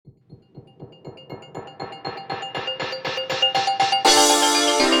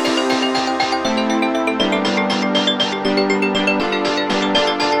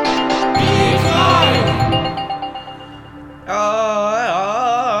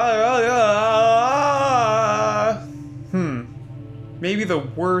maybe the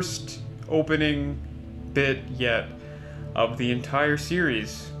worst opening bit yet of the entire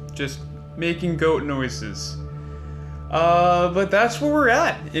series. Just making goat noises. But that's where we're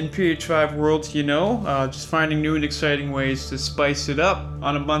at in PH5 world, just finding new and exciting ways to spice it up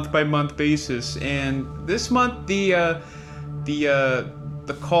on a month-by-month basis. And this month, the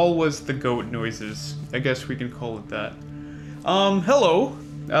call was the goat noises. I guess we can call it that. Hello.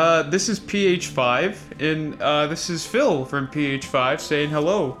 This is PH5, and this is Phil from PH5 saying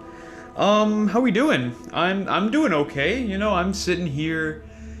hello. How we doing? I'm doing okay. I'm sitting here,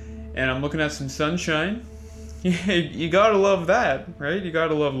 and I'm looking at some sunshine. You gotta love that, right? You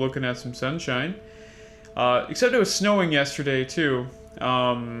gotta love looking at some sunshine. Except it was snowing yesterday, too.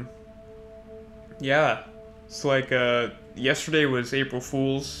 Yeah. It's like, yesterday was April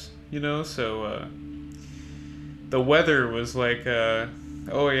Fool's, so, the weather was like,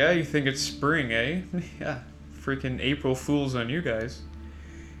 oh yeah, you think it's spring, eh? Yeah. Freaking April Fool's on you guys.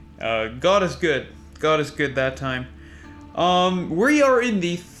 God is good. God is good that time. We are in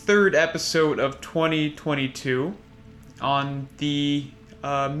the third episode of 2022 on the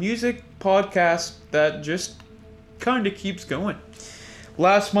music podcast that just kind of keeps going.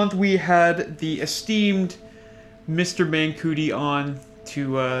 Last month we had the esteemed Mr. Mancuti on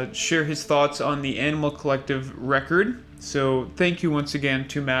to share his thoughts on the Animal Collective record. So thank you once again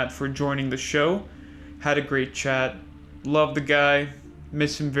to Matt for joining the show. Had a great chat. Love the guy.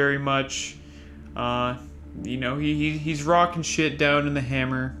 Miss him very much. He's rocking shit down in the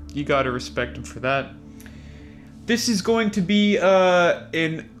Hammer. You gotta respect him for that. This is going to be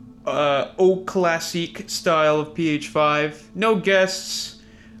an au classique style of PH5. No guests.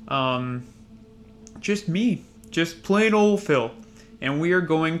 Just me. Just plain old Phil. And we are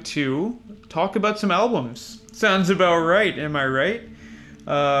going to talk about some albums. Sounds about right, am I right?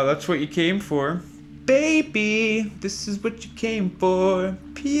 That's what you came for. Baby, this is what you came for.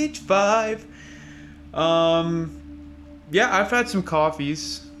 PH5. Yeah, I've had some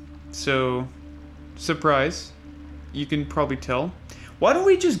coffees, so surprise. You can probably tell. Why don't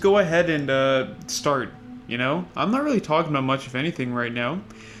we just go ahead and start, I'm not really talking about much of anything right now,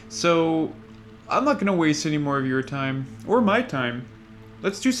 so I'm not going to waste any more of your time, or my time.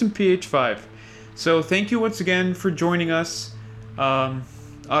 Let's do some PH5. So thank you once again for joining us,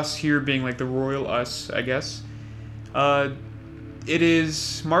 us here being like the royal us, I guess. It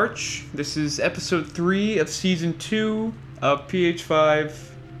is March. This is episode 3 of season 2 of PH5.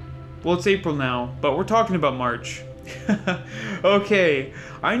 Well, it's April now, but we're talking about March. Okay,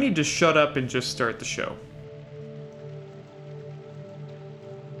 I need to shut up and just start the show.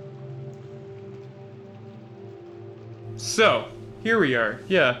 So, here we are.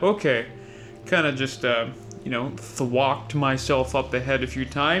 Yeah, okay. Kind of just, thwacked myself up the head a few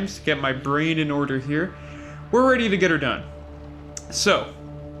times to get my brain in order here. We're ready to get her done. So,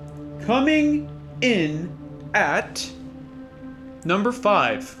 coming in at number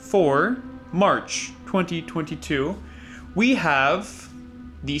 5 for March 2022, we have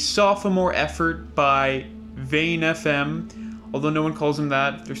the sophomore effort by Vane FM. Although no one calls them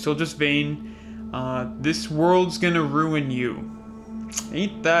that, they're still just Vane. This World's Gonna Ruin You.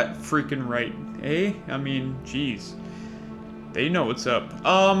 Ain't that freaking right, eh? I mean, jeez. They know what's up.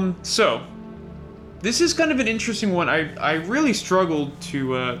 So, this is kind of an interesting one. I really struggled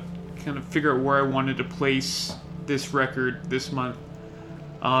to kind of figure out where I wanted to place this record this month.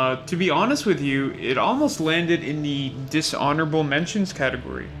 To be honest with you, it almost landed in the dishonorable mentions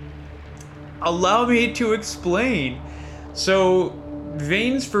category. Allow me to explain. So,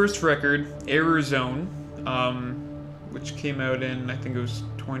 Vane's first record, Error Zone, which came out in, I think it was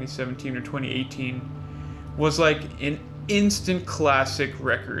 2017 or 2018, was like an instant classic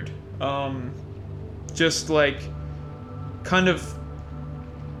record. Just like kind of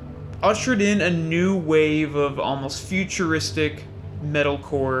ushered in a new wave of almost futuristic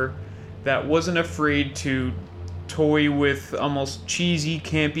metalcore that wasn't afraid to toy with almost cheesy,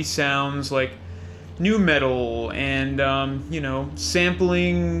 campy sounds like nu metal and,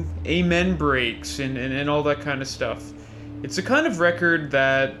 sampling amen breaks and all that kind of stuff. It's a kind of record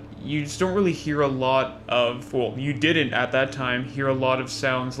that you just don't really hear a lot of, well, you didn't at that time hear a lot of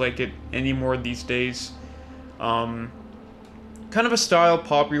sounds like it anymore these days. Kind of a style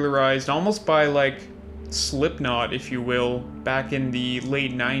popularized almost by like Slipknot, if you will, back in the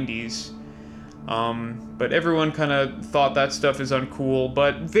late 90s. But everyone kind of thought that stuff is uncool,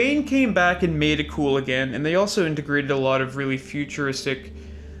 but Vane came back and made it cool again, and they also integrated a lot of really futuristic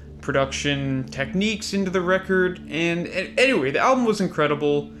production techniques into the record, and anyway, the album was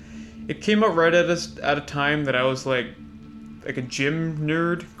incredible. It came out right at a time that I was like a gym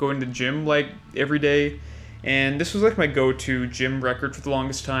nerd, going to the gym like every day, And this was like my go-to gym record for the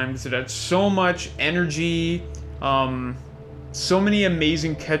longest time because it had so much energy, so many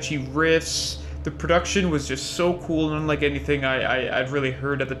amazing catchy riffs. The production was just so cool and unlike anything I'd really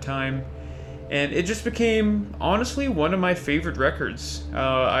heard at the time. And it just became, honestly, one of my favorite records.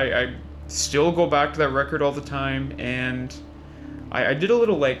 I still go back to that record all the time, and I did a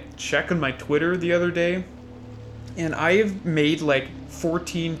little, like, check on my Twitter the other day, and I've made, like,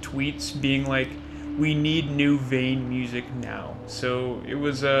 14 tweets being like, we need new Vane music now. So it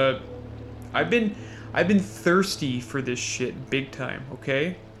was, I've been thirsty for this shit big time,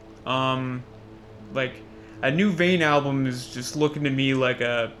 okay? Like, a new Vane album is just looking to me like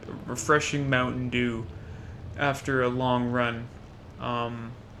a refreshing Mountain Dew after a long run.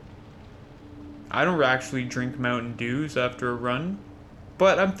 I don't actually drink Mountain Dews after a run,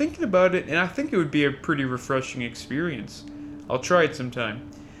 but I'm thinking about it, and I think it would be a pretty refreshing experience. I'll try it sometime.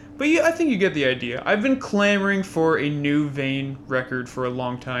 But yeah, I think you get the idea. I've been clamoring for a new Vane record for a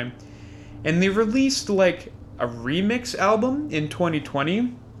long time, and they released like a remix album in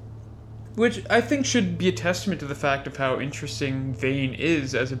 2020, which I think should be a testament to the fact of how interesting Vane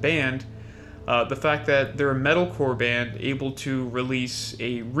is as a band. The fact that they're a metalcore band able to release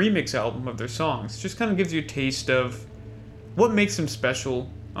a remix album of their songs just kind of gives you a taste of what makes them special,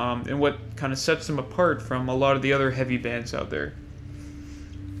 and what kind of sets them apart from a lot of the other heavy bands out there.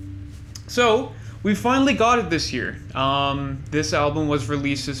 So, we finally got it this year. This album was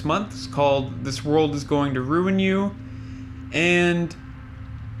released this month. It's called This World Is Going to Ruin You, and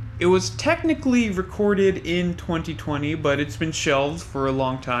it was technically recorded in 2020, but it's been shelved for a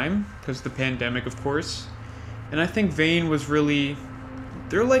long time, because of the pandemic, of course. And I think Vane was really...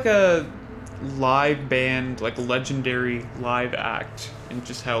 they're like a live band, like a legendary live act, and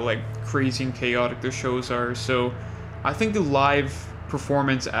just how like crazy and chaotic their shows are. So I think the live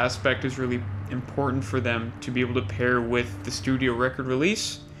performance aspect is really important for them to be able to pair with the studio record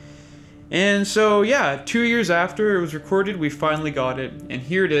release. And so, yeah, 2 years after it was recorded, we finally got it, and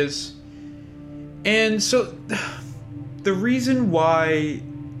here it is. And so, the reason why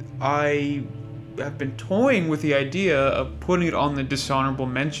I have been toying with the idea of putting it on the dishonorable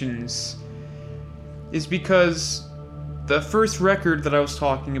mentions is because the first record that I was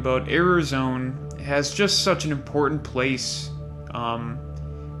talking about, Error Zone, has just such an important place,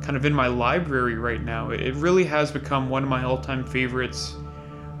 kind of in my library right now. It really has become one of my all-time favorites.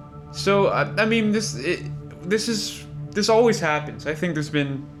 So, I mean, this always happens. I think there's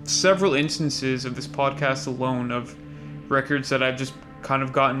been several instances of this podcast alone of records that I've just kind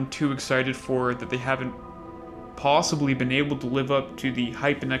of gotten too excited for that they haven't possibly been able to live up to the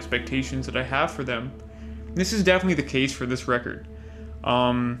hype and expectations that I have for them. This is definitely the case for this record.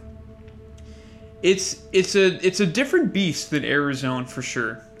 It's a different beast than Error Zone for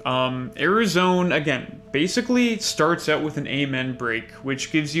sure. Error Zone, again, basically starts out with an amen break,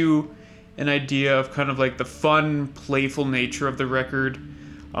 which gives you an idea of kind of like the fun, playful nature of the record.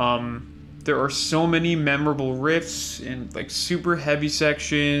 There are so many memorable riffs and like super heavy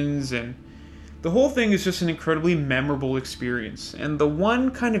sections, and the whole thing is just an incredibly memorable experience. And the one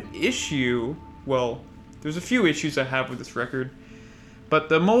kind of issue, well, there's a few issues I have with this record, but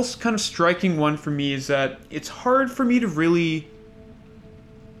the most kind of striking one for me is that it's hard for me to really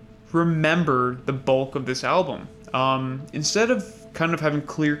remember the bulk of this album. Instead of kind of having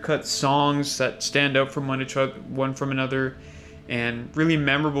clear-cut songs that stand out from one from another, and really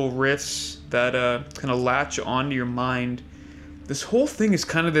memorable riffs that kind of latch onto your mind, this whole thing is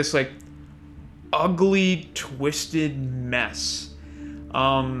kind of this like ugly, twisted mess.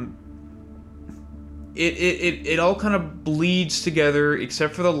 It all kind of bleeds together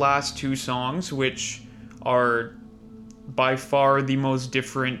except for the last two songs, which are by far the most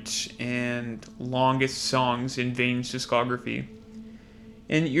different and longest songs in Vane's discography.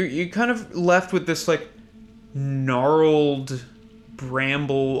 And you're kind of left with this like gnarled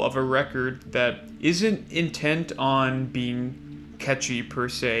bramble of a record that isn't intent on being catchy per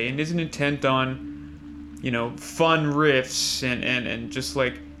se, and isn't intent on, you know, fun riffs and just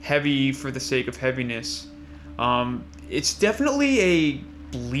like heavy for the sake of heaviness. It's definitely a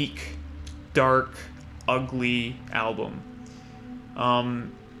bleak, dark, ugly album.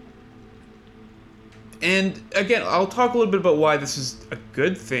 And again, I'll talk a little bit about why this is a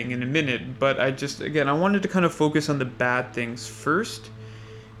good thing in a minute, but I wanted to kind of focus on the bad things first,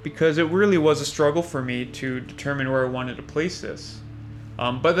 because it really was a struggle for me to determine where I wanted to place this.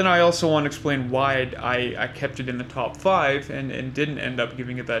 But then I also want to explain why I kept it in the top 5 and didn't end up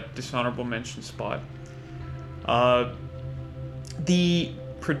giving it that dishonorable mention spot. The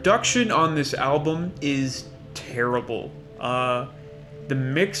production on this album is terrible. The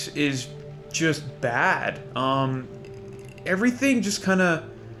mix is just bad. Everything just kind of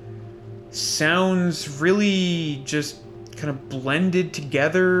sounds really just kind of blended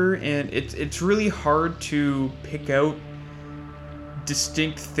together, and it's really hard to pick out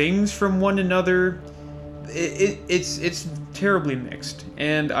distinct things from one another. It's terribly mixed,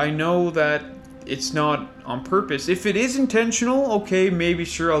 and I know that it's not on purpose. If it is intentional, okay, maybe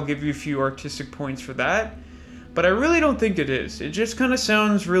sure, I'll give you a few artistic points for that, but I really don't think it is. It just kind of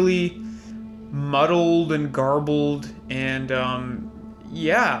sounds really muddled and garbled, and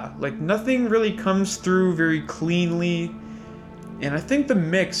yeah, like nothing really comes through very cleanly, and I think the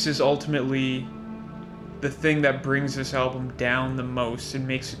mix is ultimately the thing that brings this album down the most and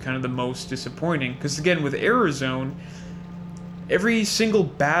makes it kind of the most disappointing. Because again, with Error Zone, every single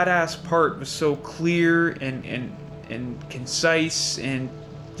badass part was so clear and concise and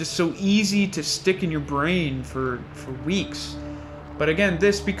just so easy to stick in your brain for weeks. But again,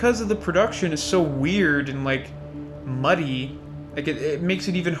 this, because of the production is so weird and like muddy, like it makes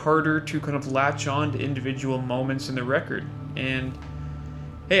it even harder to kind of latch on to individual moments in the record. And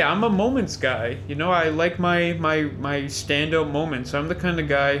hey, I'm a moments guy. You know, I like my standout moments. I'm the kind of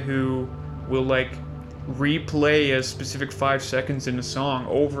guy who will like replay a specific 5 seconds in a song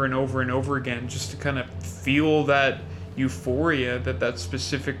over and over and over again just to kind of feel that euphoria that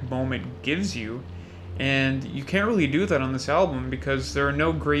specific moment gives you. And you can't really do that on this album because there are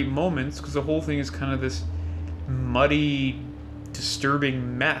no great moments, because the whole thing is kind of this muddy,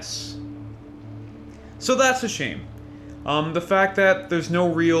 disturbing mess. So that's a shame. The fact that there's no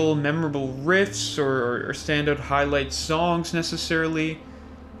real memorable riffs or standout highlight songs necessarily,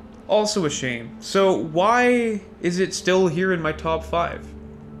 also a shame. So why is it still here in my top 5?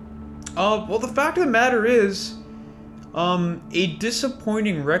 Well, the fact of the matter is, a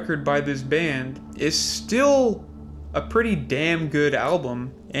disappointing record by this band is still a pretty damn good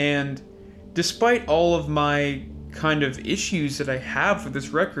album, and despite all of my kind of issues that I have with this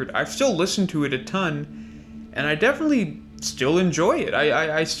record, I've still listened to it a ton, and I definitely still enjoy it.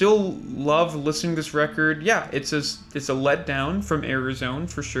 I still love listening to this record. Yeah, it's a letdown from Error Zone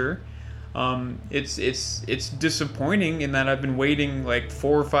for sure. It's disappointing in that I've been waiting like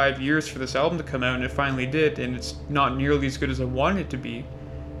 4 or 5 years for this album to come out, and it finally did, and it's not nearly as good as I wanted it to be.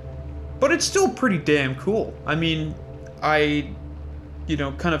 But it's still pretty damn cool. I mean, I,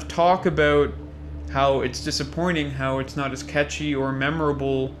 kind of talk about how it's disappointing, how it's not as catchy or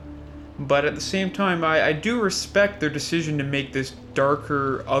memorable, but at the same time, I do respect their decision to make this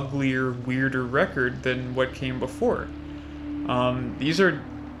darker, uglier, weirder record than what came before. These are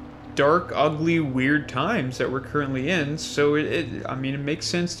dark, ugly, weird times that we're currently in, so it makes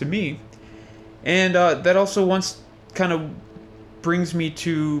sense to me. And that also once kind of brings me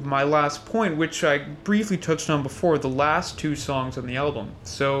to my last point, which I briefly touched on before, the last 2 songs on the album.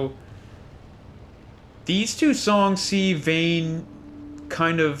 So these 2 songs see Vane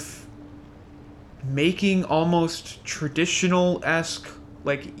kind of making almost traditional-esque,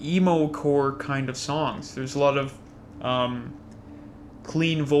 like emo-core kind of songs. There's a lot of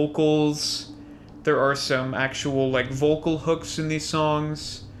clean vocals. There are some actual like vocal hooks in these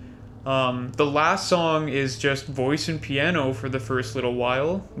songs. The last song is just voice and piano for the first little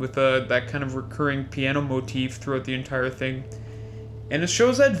while, with that kind of recurring piano motif throughout the entire thing. And it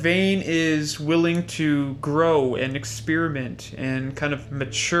shows that Vane is willing to grow and experiment and kind of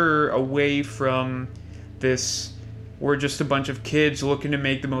mature away from this, we're just a bunch of kids looking to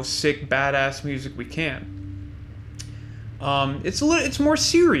make the most sick, badass music we can. It's more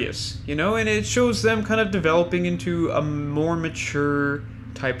serious, and it shows them kind of developing into a more mature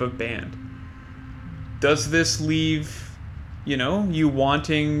type of band. Does this leave, you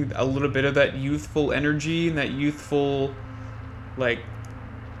wanting a little bit of that youthful energy and that youthful, like,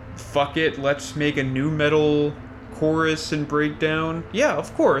 fuck it, let's make a new metal chorus and breakdown? Yeah,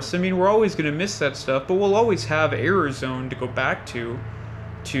 of course. I mean, we're always going to miss that stuff, but we'll always have Error Zone to go back to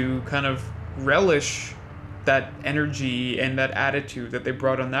kind of relish that energy and that attitude that they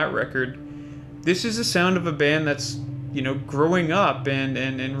brought on that record. This is the sound of a band that's, growing up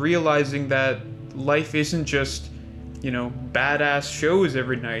and realizing that life isn't just, badass shows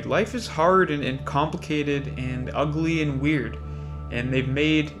every night. Life is hard and complicated and ugly and weird. And they've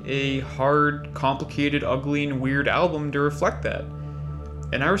made a hard, complicated, ugly, and weird album to reflect that.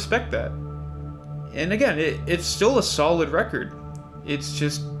 And I respect that. And again, it's still a solid record. It's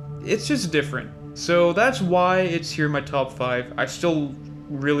just different. So that's why it's here in my top 5. I still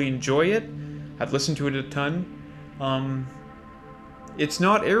really enjoy it. I've listened to it a ton. It's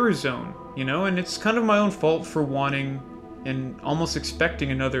not Error Zone, and it's kind of my own fault for wanting and almost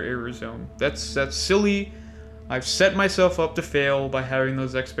expecting another Error Zone. That's silly. I've set myself up to fail by having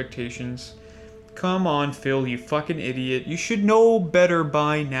those expectations. Come on, Phil, you fucking idiot. You should know better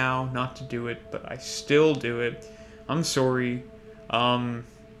by now not to do it, but I still do it. I'm sorry. Yeah.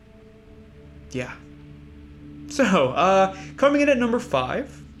 So, coming in at number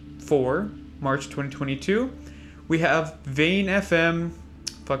 5 for March 2022, we have Vane FM,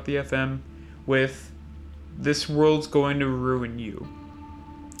 fuck the FM, with This World's Going to Ruin You.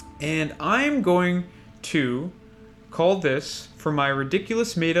 And I'm going to call this for my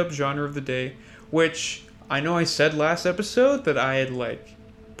ridiculous made-up genre of the day, which I know I said last episode that I had,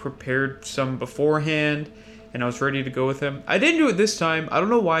 prepared some beforehand, and I was ready to go with them. I didn't do it this time. I don't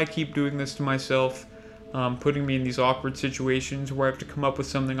know why I keep doing this to myself, putting me in these awkward situations where I have to come up with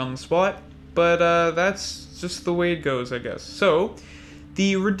something on the spot, but that's just the way it goes, I guess. So,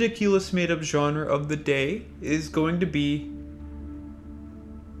 the ridiculous made-up genre of the day is going to be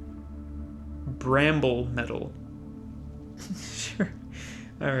bramble metal. Sure.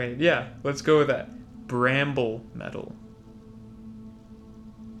 Alright, yeah, let's go with that. Bramble metal.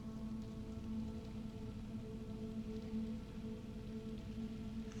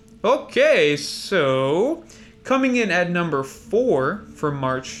 Okay, so coming in at number 4 for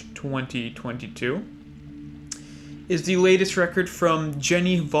March 2022 is the latest record from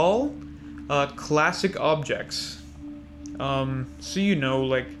Jenny Hval, Classic Objects. So you know,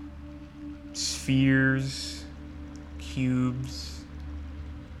 like spheres, cubes,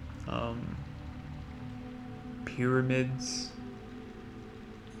 pyramids,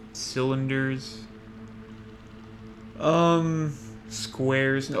 cylinders,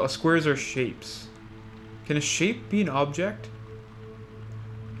 squares. No, squares are shapes. Can a shape be an object?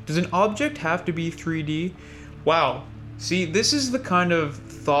 Does an object have to be 3D? Wow. See, this is the kind of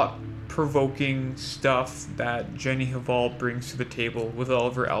thought-provoking stuff that Jenny Hval brings to the table with all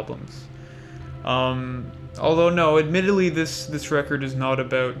of her albums. Although, no, admittedly, this record is not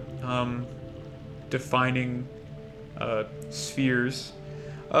about defining spheres.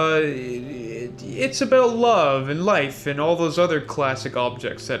 It's about love and life and all those other classic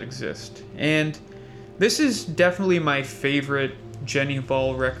objects that exist. And this is definitely my favorite Jenny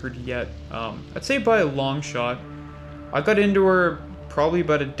Hval record yet. I'd say by a long shot. I got into her probably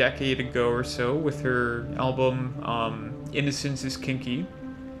about a decade ago or so with her album Innocence is Kinky,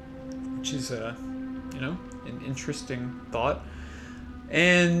 which is an interesting thought.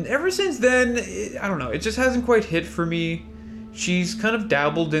 And ever since then, I don't know, it just hasn't quite hit for me. She's kind of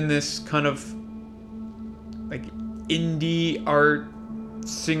dabbled in this kind of like indie art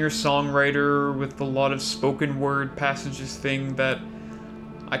singer-songwriter with a lot of spoken word passages thing that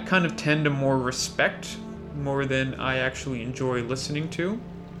I kind of tend to more respect more than I actually enjoy listening to.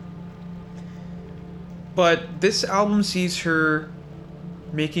 But this album sees her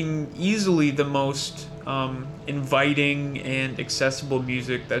making easily the most inviting and accessible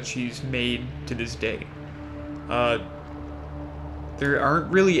music that she's made to this day. There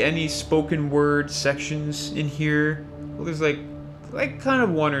aren't really any spoken word sections in here. Well, there's like kind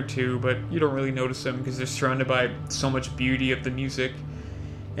of one or two, but you don't really notice them because they're surrounded by so much beauty of the music.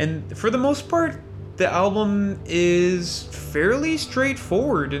 And for the most part, the album is fairly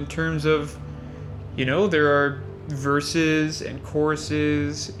straightforward in terms of, there are verses and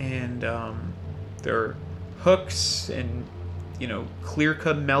choruses and there are hooks and,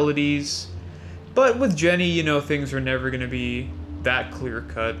 clear-cut melodies. But with Jenny, things are never going to be that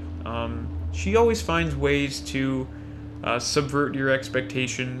clear-cut. She always finds ways to subvert your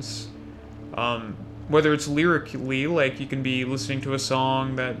expectations. Whether it's lyrically, like you can be listening to a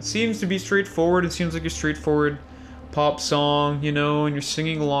song that seems to be straightforward, it seems like a straightforward pop song, and you're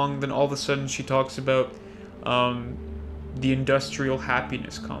singing along, then all of a sudden she talks about the industrial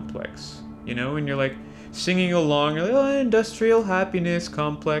happiness complex, and you're like singing along, you're like, oh, industrial happiness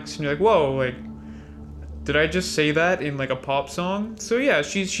complex, and you're like, whoa, like, did I just say that in like a pop song? So yeah,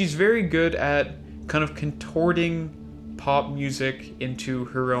 she's very good at kind of contorting pop music into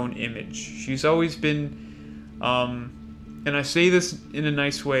her own image. She's always been, and I say this in a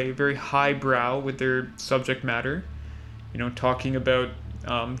nice way, very highbrow with their subject matter, talking about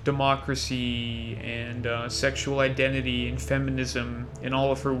democracy and sexual identity and feminism in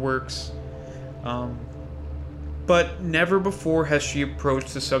all of her works. But never before has she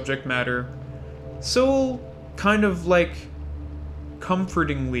approached the subject matter so kind of like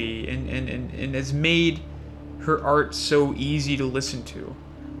comfortingly and has made her art so easy to listen to.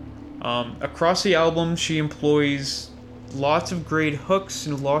 Across the album, she employs lots of great hooks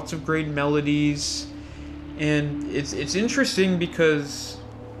and lots of great melodies, and it's interesting because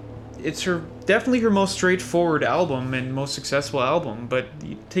it's her definitely her most straightforward album and most successful album. But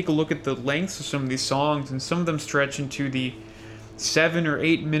you take a look at the lengths of some of these songs, and some of them stretch into the 7 or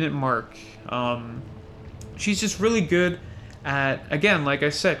 8 minute mark. She's just really good at, again, like I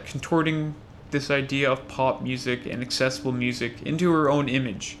said, contorting this idea of pop music and accessible music into her own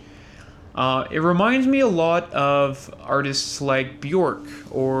image. It reminds me a lot of artists like Bjork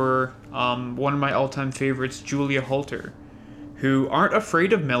or one of my all-time favorites, Julia Holter, who aren't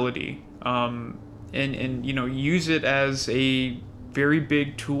afraid of melody, and use it as a very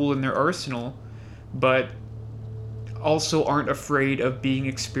big tool in their arsenal, but also aren't afraid of being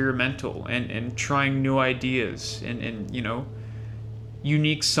experimental and trying new ideas and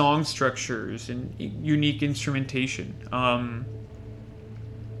unique song structures and unique instrumentation,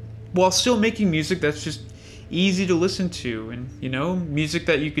 while still making music that's just easy to listen to, and music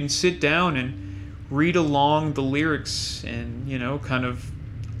that you can sit down and read along the lyrics and kind of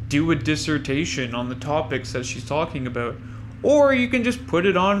do a dissertation on the topics that she's talking about, or you can just put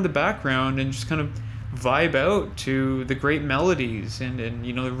it on in the background and just kind of vibe out to the great melodies and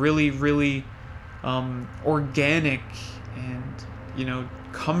really organic and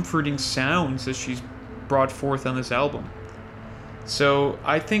comforting sounds that she's brought forth on this album. So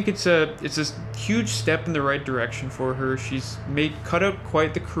I think it's a huge step in the right direction for her. She's cut out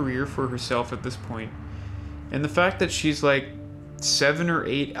quite the career for herself at this point. And the fact that she's like 7 or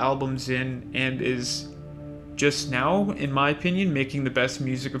 8 albums in and is just now, in my opinion, making the best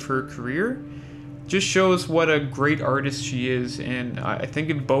music of her career just shows what a great artist she is, and I think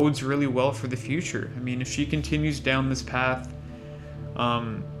it bodes really well for the future. I mean, if she continues down this path,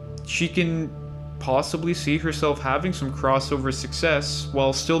 she can possibly see herself having some crossover success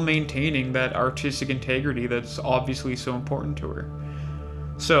while still maintaining that artistic integrity that's obviously so important to her.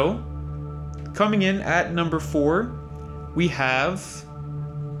 So, coming in at number 4, we have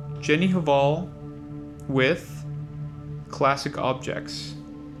Jenny Hval with Classic Objects.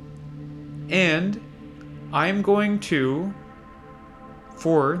 And I'm going to,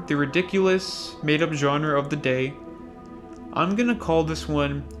 for the ridiculous made-up genre of the day, I'm going to call this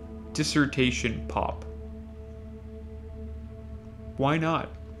one dissertation pop. Why not,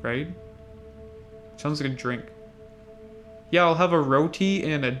 right? Sounds like a drink. Yeah, I'll have a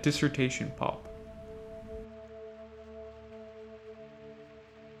roti and a dissertation pop.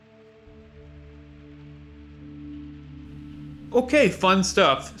 Okay, fun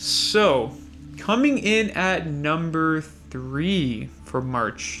stuff. So, coming in at number 3 for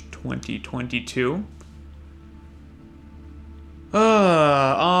March 2022,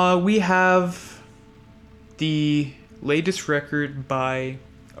 we have the latest record by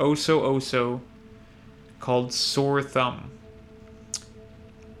Oso Oso called Sore Thumb.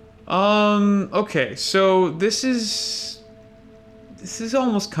 Okay, so this is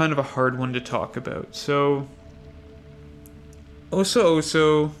almost kind of a hard one to talk about. So, Oso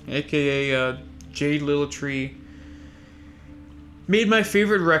Oso, aka Jade Littletree, made my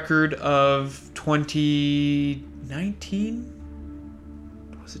favorite record of 2019?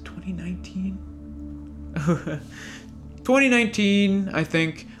 Was it 2019? 2019, I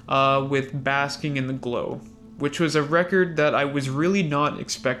think, with Basking in the Glow, which was a record that I was really not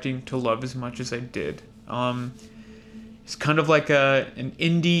expecting to love as much as I did. It's kind of like an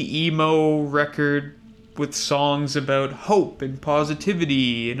indie emo record with songs about hope and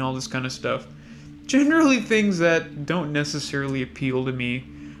positivity and all this kind of stuff. Generally things that don't necessarily appeal to me,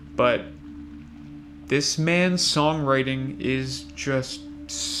 but this man's songwriting is just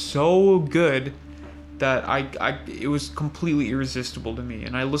so good that it was completely irresistible to me.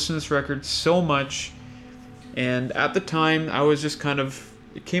 And I listened to this record so much, and at the time I was just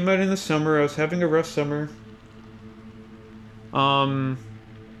it came out in the summer, I was having a rough summer.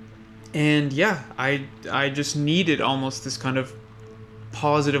 And yeah, I just needed almost this kind of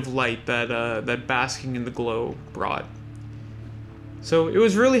positive light that Basking in the Glow brought. So it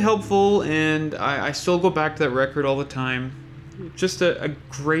was really helpful, and I still go back to that record all the time. Just a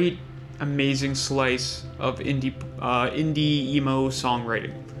great, amazing slice of indie emo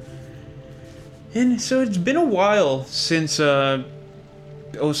songwriting. And so it's been a while since Oso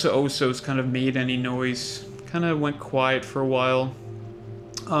Oso's kind of made any noise. Kind of went quiet for a while.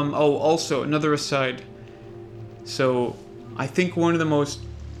 Also, another aside. So, I think one of the most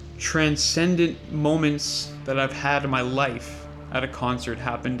transcendent moments that I've had in my life at a concert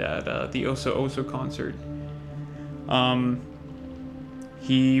happened at the Oso Oso concert.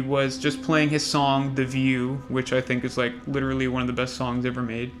 He was just playing his song, The View, which I think is like literally one of the best songs ever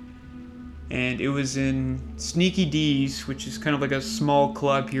made. And it was in Sneaky D's, which is kind of like a small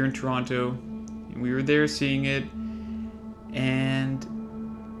club here in Toronto. And we were there seeing it. And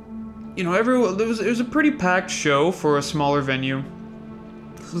everyone, it was a pretty packed show for a smaller venue.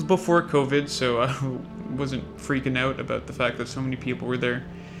 This was before COVID, so I wasn't freaking out about the fact that so many people were there.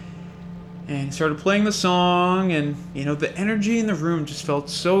 And he started playing the song, and the energy in the room just felt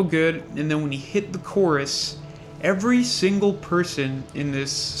so good. And then when he hit the chorus, every single person in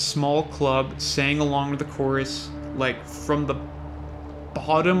this small club sang along with the chorus, like from the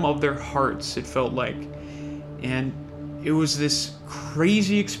bottom of their hearts, it felt like. And it was this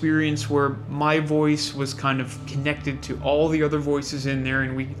crazy experience where my voice was kind of connected to all the other voices in there,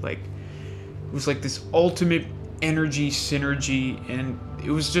 and it was like this ultimate energy synergy, and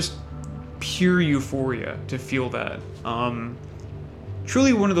it was just pure euphoria to feel that.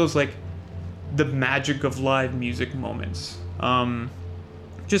 Truly one of those, like, the magic of live music moments.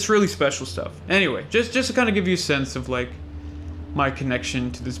 Just really special stuff. Anyway, just to kind of give you a sense of, like, my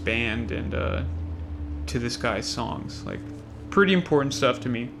connection to this band and to this guy's songs. Like, pretty important stuff to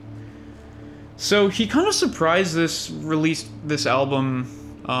me. So he kind of released this album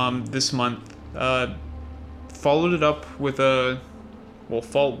this month. Followed it up with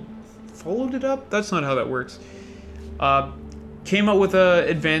followed it up? That's not how that works. Came out with a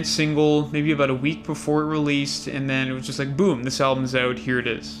advanced single maybe about a week before it released, and then it was just like, boom, this album's out, here it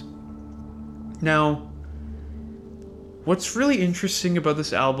is. Now, what's really interesting about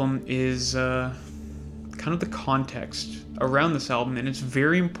this album is kind of the context around this album, and it's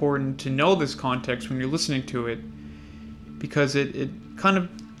very important to know this context when you're listening to it, because it kind of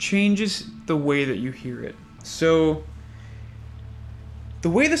changes the way that you hear it. So, the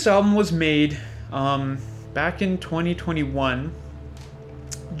way this album was made, back in 2021,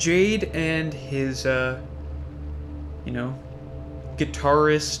 Jade and his,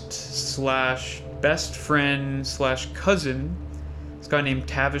 guitarist slash best friend slash cousin, this guy named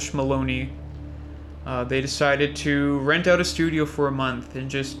Tavish Maloney, they decided to rent out a studio for a month and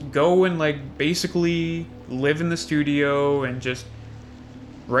just go and, like, basically live in the studio and just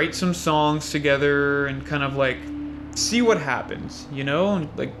write some songs together and kind of, like, see what happens, and,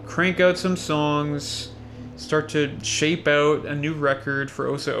 like, crank out some songs, start to shape out a new record for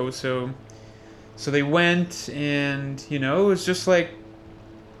Oso Oso. So they went, and, it was just like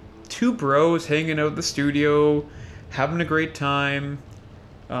two bros hanging out in the studio, having a great time,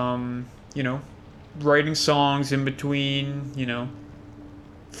 writing songs in between,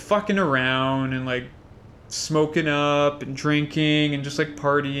 fucking around and, like, smoking up and drinking and just, like,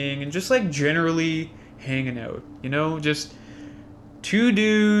 partying and just, like, generally hanging out, just two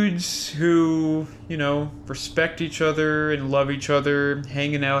dudes who, respect each other and love each other,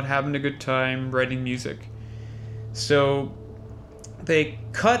 hanging out, having a good time, writing music. So they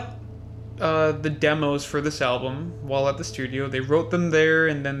cut the demos for this album while at the studio. They wrote them there,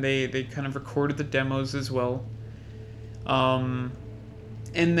 and then they kind of recorded the demos as well. And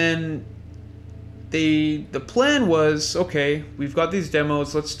then the plan was, okay, we've got these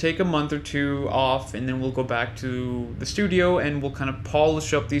demos, let's take a month or two off, and then we'll go back to the studio and we'll kind of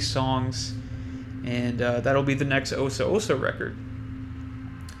polish up these songs, and that'll be the next Oso Oso record.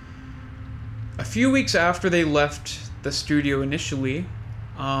 A few weeks after they left the studio initially,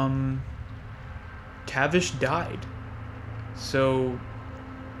 Tavish died. So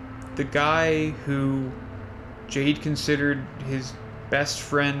the guy who Jade considered his best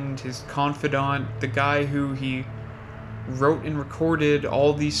friend, his confidant, the guy who he wrote and recorded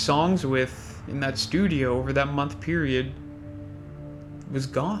all these songs with in that studio over that month period, was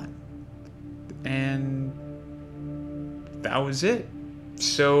gone. And that was it.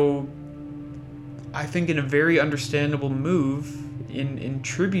 So I think in a very understandable move, in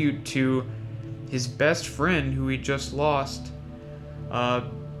tribute to his best friend who he just lost,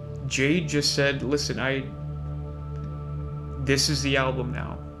 Jade just said, listen, this is the album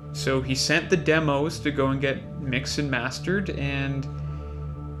now. So he sent the demos to go and get mixed and mastered, and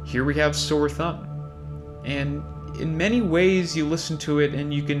here we have Sore Thumb. And in many ways you listen to it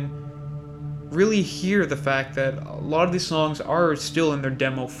and you can really hear the fact that a lot of these songs are still in their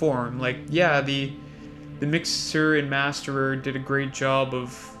demo form. Like, yeah, the mixer and masterer did a great job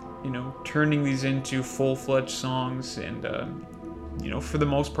of, turning these into full-fledged songs, and for the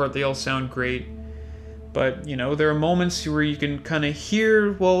most part they all sound great. But, there are moments where you can kind of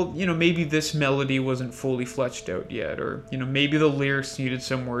hear, well, maybe this melody wasn't fully fleshed out yet, or, maybe the lyrics needed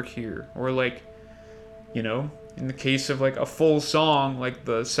some work here, or, like, in the case of, like, a full song, like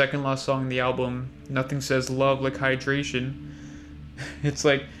the second last song in the album, Nothing Says Love Like Hydration, it's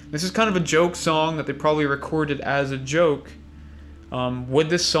like, this is kind of a joke song that they probably recorded as a joke. Would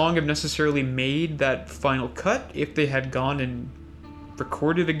this song have necessarily made that final cut if they had gone and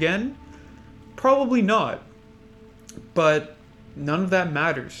recorded again? Probably not. But none of that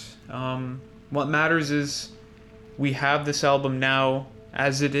matters. What matters is we have this album now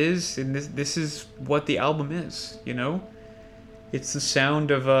as it is, and this is what the album is, you know? It's the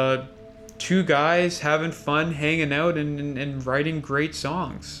sound of two guys having fun, hanging out, and writing great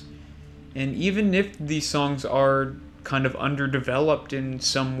songs. And even if these songs are kind of underdeveloped in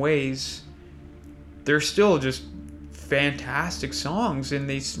some ways, they're still just fantastic songs, and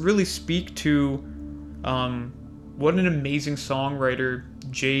they really speak to what an amazing songwriter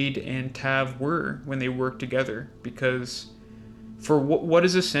Jade and Tav were when they worked together. Because for what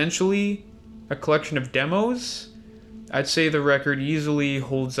is essentially a collection of demos, I'd say the record easily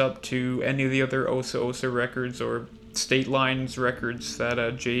holds up to any of the other Oso Oso records or State Lines records that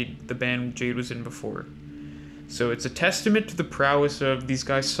the band Jade was in before. So it's a testament to the prowess of these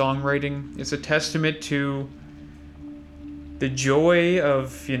guys' songwriting. It's a testament to the joy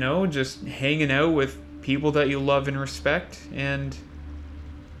of, you know, just hanging out with people that you love and respect. And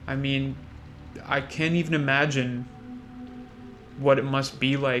I mean, I can't even imagine what it must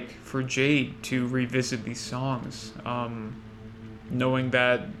be like for Jade to revisit these songs, knowing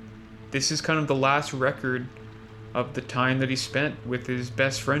that this is kind of the last record of the time that he spent with his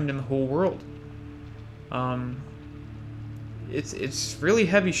best friend in the whole world. It's really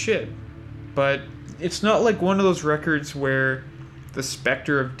heavy shit, but it's not like one of those records where the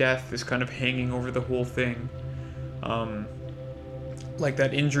specter of death is kind of hanging over the whole thing, like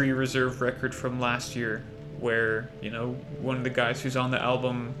that Injury Reserve record from last year, where, you know, one of the guys who's on the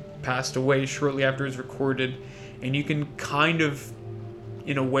album passed away shortly after it was recorded, and you can kind of,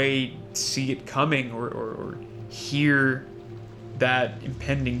 in a way, see it coming or hear that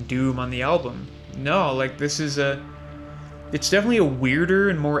impending doom on the album. No, like, it's definitely a weirder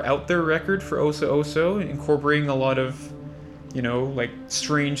and more out there record for Oso Oso, incorporating a lot of, you know, like,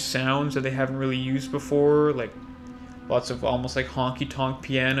 strange sounds that they haven't really used before, like lots of almost like honky tonk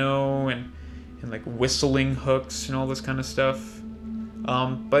piano and like whistling hooks and all this kind of stuff.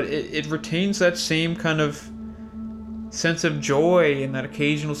 But it retains that same kind of sense of joy and that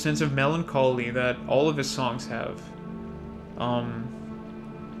occasional sense of melancholy that all of his songs have.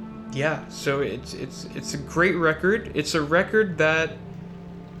 Yeah, so it's a great record. It's a record that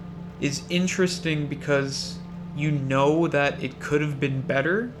is interesting because you know that it could have been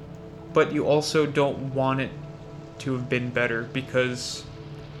better, but you also don't want it to have been better, because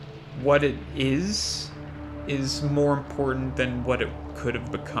what it is more important than what it could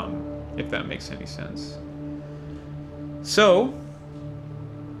have become, if that makes any sense. So,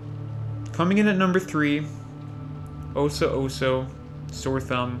 coming in at number 3, Oso Oso, Sore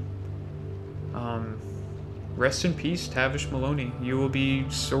Thumb. Rest in peace, Tavish Maloney. You will be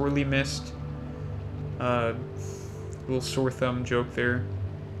sorely missed. Little sore thumb joke there.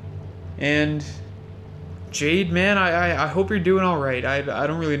 And Jade, man, I hope you're doing all right. I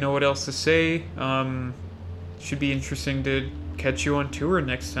don't really know what else to say. Should be interesting to catch you on tour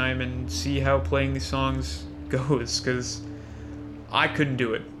next time and see how playing these songs goes, because I couldn't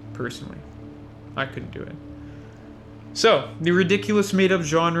do it, personally. I couldn't do it. So, the ridiculous made-up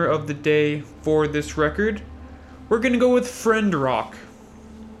genre of the day for this record, we're gonna go with friend rock.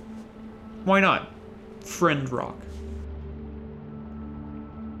 Why not? Friend rock.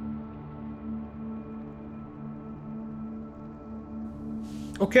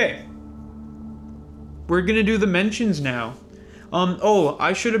 Okay. We're gonna do the mentions now. Oh,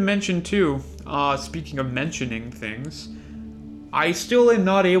 I should have mentioned too, speaking of mentioning things, I still am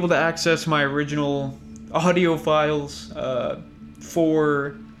not able to access my original audio files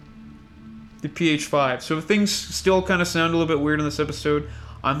for the PH5. So if things still kind of sound a little bit weird in this episode,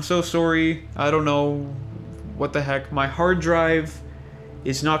 I'm so sorry. I don't know what the heck. My hard drive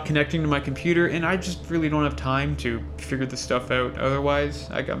is not connecting to my computer, and I just really don't have time to figure this stuff out. Otherwise,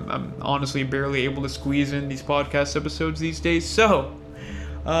 I'm honestly barely able to squeeze in these podcast episodes these days. So,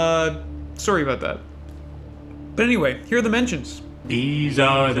 sorry about that. But anyway, here are the mentions. These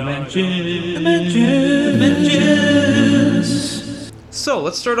are the mentions. So,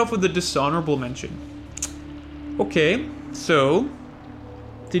 let's start off with the dishonorable mention. Okay, so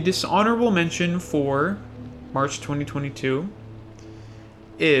the dishonorable mention for March 2022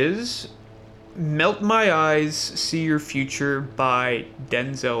 is Melt My Eyez, See Your Future by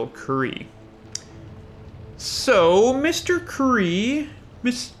Denzel Curry. So, Mr. Curry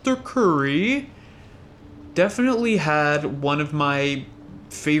definitely had one of my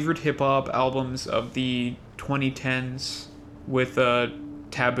favorite hip-hop albums of the 2010s with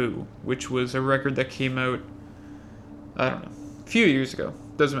Taboo, which was a record that came out, I don't know, a few years ago.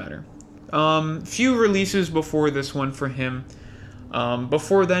 Doesn't matter. Few releases before this one for him.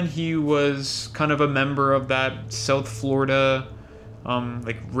 Before then, he was kind of a member of that South Florida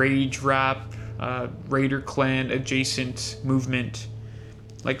like rage rap, Raider Clan adjacent movement,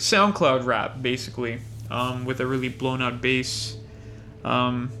 like SoundCloud rap basically, with a really blown out bass.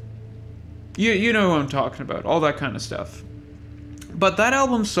 You know what I'm talking about, all that kind of stuff. But that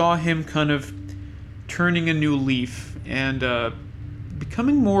album saw him kind of turning a new leaf and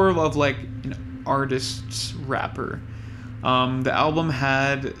becoming more of like an artist's rapper. The album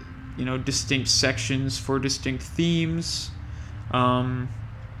had, distinct sections for distinct themes, and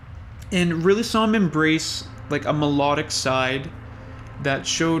really saw him embrace like a melodic side that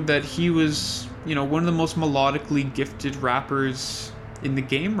showed that he was, one of the most melodically gifted rappers in the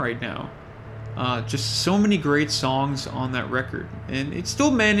game right now. Just so many great songs on that record, and it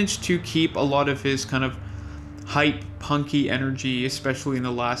still managed to keep a lot of his kind of hype, punky energy, especially in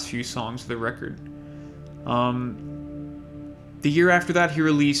the last few songs of the record. The year after that, he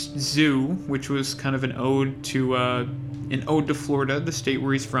released Zoo, which was kind of an ode to Florida, the state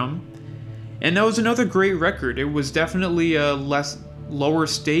where he's from, and that was another great record. It was definitely lower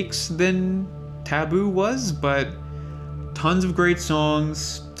stakes than Taboo was, but tons of great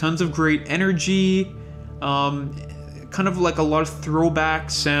songs, tons of great energy, kind of like a lot of throwback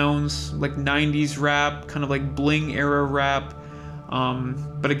sounds, like 90s rap, kind of like bling era rap,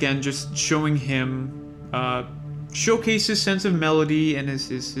 but again, just showing him showcase his sense of melody and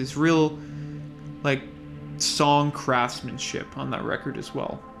his real like song craftsmanship on that record as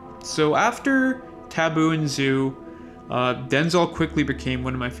well. So after Taboo and Zoo, Denzel quickly became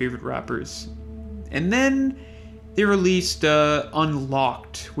one of my favorite rappers. And then they released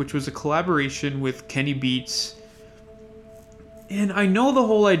Unlocked, which was a collaboration with Kenny Beats. And I know the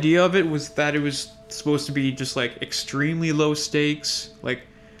whole idea of it was that it was supposed to be just like extremely low stakes. Like,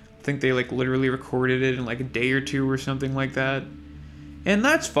 I think they like literally recorded it in like a day or two or something like that. And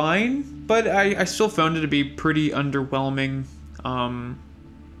that's fine, but I still found it to be pretty underwhelming. And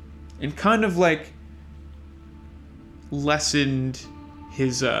kind of like lessened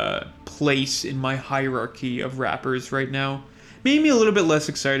his place in my hierarchy of rappers right now. Made me a little bit less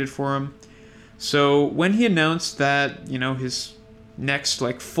excited for him. So when he announced that, his next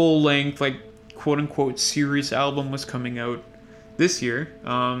like full length, like quote unquote serious album was coming out this year,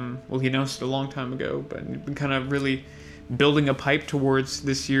 well, he announced it a long time ago, but he'd been kind of really building a pipe towards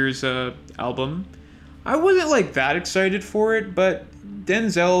this year's album. I wasn't like that excited for it, but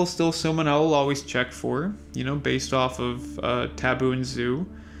Denzel is still someone I'll always check for, based off of Taboo and Zoo.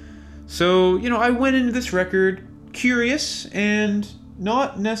 So, I went into this record curious and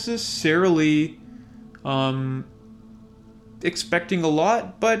not necessarily expecting a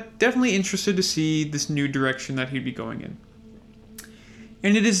lot, but definitely interested to see this new direction that he'd be going in.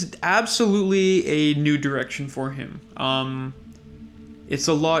 And it is absolutely a new direction for him. It's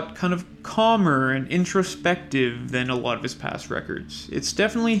a lot kind of calmer and introspective than a lot of his past records. It's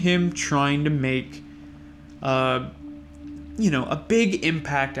definitely him trying to make, a big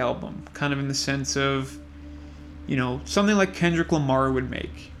impact album, kind of in the sense of, something like Kendrick Lamar would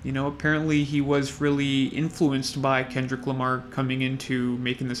make. Apparently he was really influenced by Kendrick Lamar coming into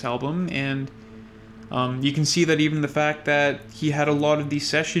making this album, and you can see that even the fact that he had a lot of these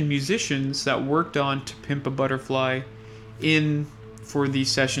session musicians that worked on To Pimp a Butterfly in for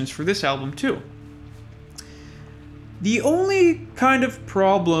these sessions for this album too. The only kind of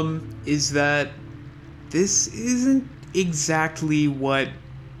problem is that this isn't exactly what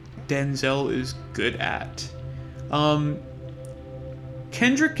Denzel is good at.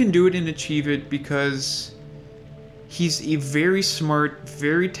 Kendrick can do it and achieve it because he's a very smart,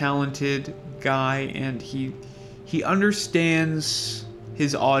 very talented guy, and he understands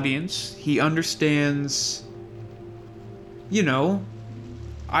his audience. He understands,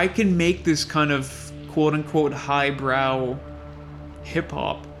 I can make this kind of quote-unquote highbrow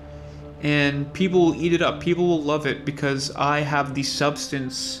hip-hop, and people will eat it up. People will love it because I have the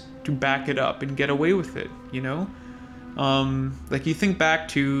substance to back it up and get away with it, Like, you think back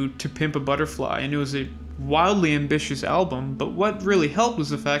to Pimp a Butterfly, and it was a wildly ambitious album, but what really helped was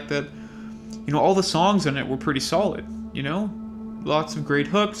the fact that, all the songs on it were pretty solid, Lots of great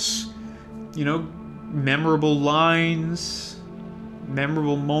hooks, memorable lines,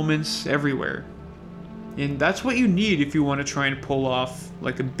 memorable moments everywhere. And that's what you need if you want to try and pull off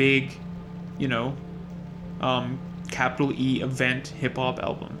like a big, capital E event hip-hop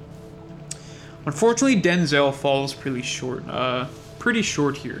album. Unfortunately, Denzel falls pretty short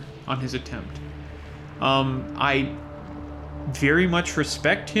here on his attempt. I very much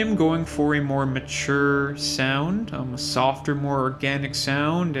respect him going for a more mature sound, a softer, more organic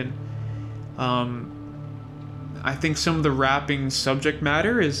sound, and I think some of the rapping subject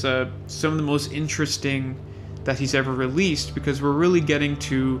matter is some of the most interesting that he's ever released, because we're really getting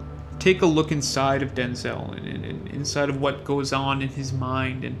to take a look inside of Denzel and inside of what goes on in his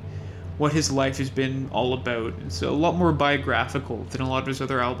mind and what his life has been all about. It's a lot more biographical than a lot of his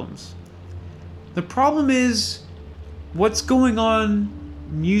other albums. The problem is, what's going on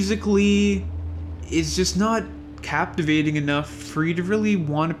musically is just not captivating enough for you to really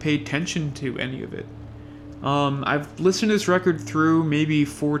want to pay attention to any of it. I've listened to this record through maybe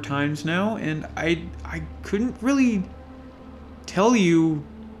 4 times now, and I couldn't really tell you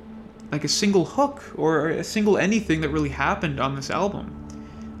like a single hook or a single anything that really happened on this album.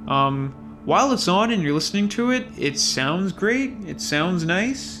 While it's on and you're listening to it, it sounds great, it sounds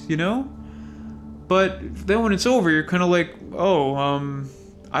nice, you know? But then when it's over, you're kind of like,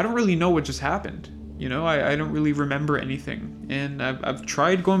 I don't really know what just happened. You know, I don't really remember anything. And I've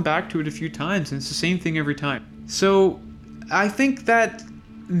tried going back to it a few times, and it's the same thing every time. So I think that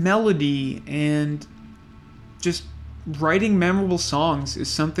melody and just writing memorable songs is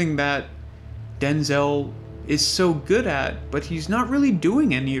something that Denzel is so good at, but he's not really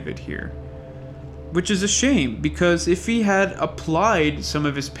doing any of it here. Which is a shame, because if he had applied some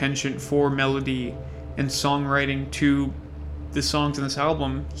of his penchant for melody and songwriting to the songs in this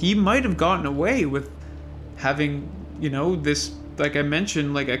album, he might have gotten away with having, you know, this, like I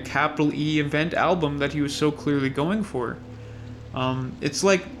mentioned, like a capital E event album that he was so clearly going for. It's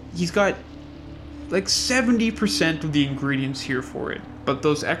like he's got like 70% of the ingredients here for it, but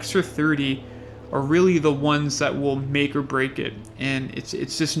those extra 30 are really the ones that will make or break it, and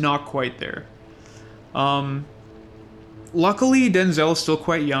it's just not quite there. Luckily, Denzel is still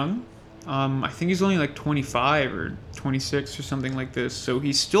quite young. I think he's only like 25 or 26 or something like this, so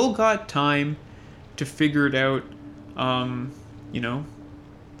he's still got time to figure it out, you know,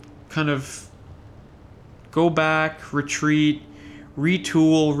 kind of go back, retreat,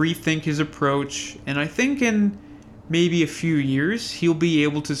 retool, rethink his approach, and I think in maybe a few years he'll be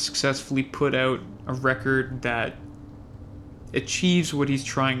able to successfully put out a record that achieves what he's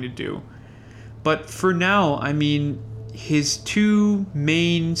trying to do. But for now, I mean, his 2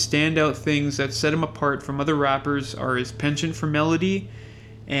 main standout things that set him apart from other rappers are his penchant for melody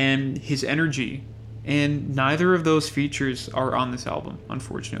and his energy. And neither of those features are on this album,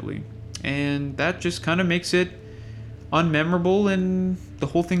 unfortunately. And that just kind of makes it unmemorable, and the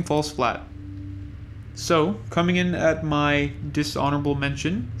whole thing falls flat. So, coming in at my dishonorable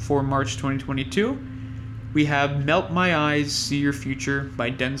mention for March 2022, we have Melt My Eyes, See Your Future by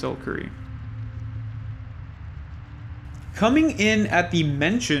Denzel Curry. Coming in at the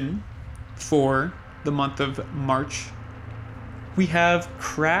mention for the month of March, we have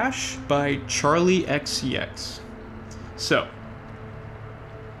Crash by Charli XCX. So,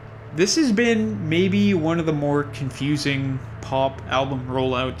 this has been maybe one of the more confusing pop album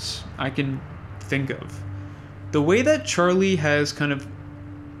rollouts I can think of. The way that Charli has kind of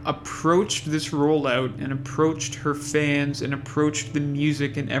approached this rollout and approached her fans and approached the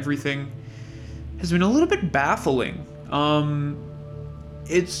music and everything has been a little bit baffling.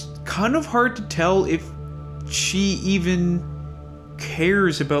 It's kind of hard to tell if she even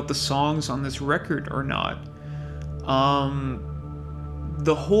cares about the songs on this record or not.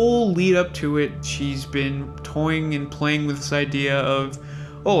 The whole lead up to it, she's been toying and playing with this idea of,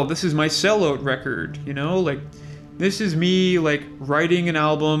 oh, this is my sellout record, you know, like this is me like writing an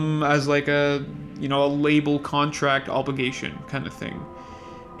album as like a, you know, a label contract obligation kind of thing.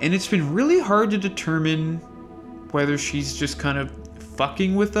 And it's been really hard to determine whether she's just kind of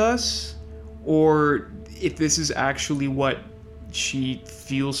fucking with us or if this is actually what she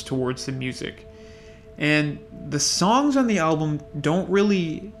feels towards the music. And the songs on the album don't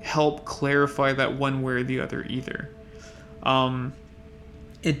really help clarify that one way or the other either.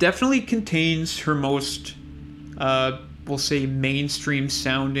 It definitely contains her most, we'll say, mainstream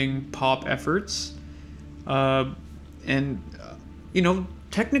sounding pop efforts. And, you know,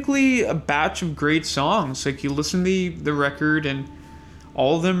 technically a batch of great songs. Like, you listen to the record and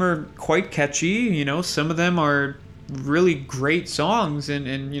all of them are quite catchy. You know, some of them are really great songs,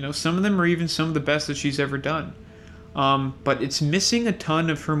 and you know, some of them are even some of the best that she's ever done. But it's missing a ton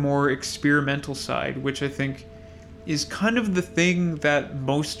of her more experimental side, which I think is kind of the thing that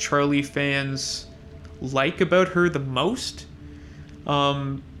most Charli fans like about her the most.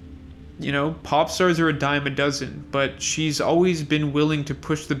 You know, pop stars are a dime a dozen, but she's always been willing to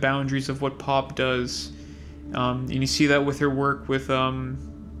push the boundaries of what pop does. And you see that with her work with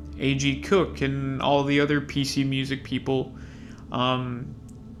A.G. Cook and all the other PC music people,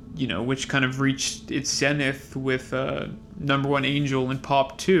 you know, which kind of reached its zenith with Number One Angel and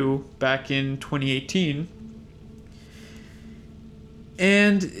Pop 2 back in 2018.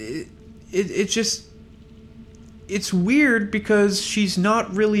 And it just, it's weird because she's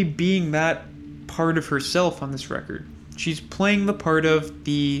not really being that part of herself on this record. She's playing the part of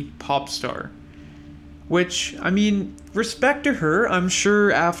the pop star, which, I mean, respect to her. I'm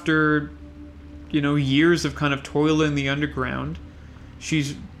sure after, years of kind of toil in the underground,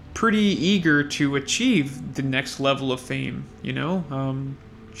 she's pretty eager to achieve the next level of fame,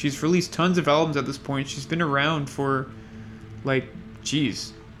 She's released tons of albums at this point. She's been around for, at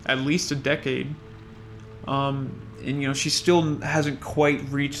least a decade. And she still hasn't quite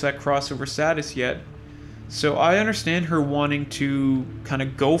reached that crossover status yet. So I understand her wanting to kind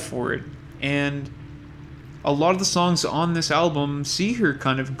of go for it. And a lot of the songs on this album see her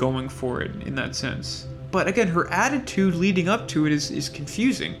kind of going for it in that sense. But again, her attitude leading up to it is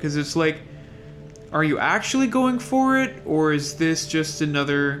confusing, because it's like, are you actually going for it? Or is this just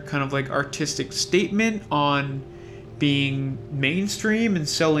another kind of artistic statement on being mainstream and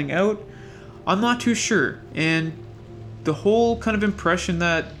selling out? I'm not too sure. And the whole kind of impression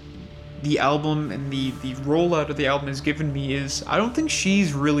that the album and the rollout of the album has given me is, I don't think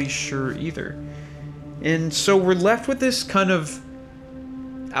she's really sure either. And so we're left with this kind of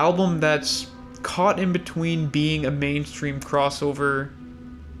album that's caught in between being a mainstream crossover,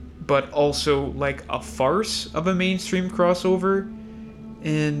 but also a farce of a mainstream crossover.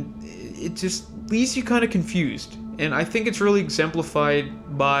 And it just leaves you kind of confused. And I think it's really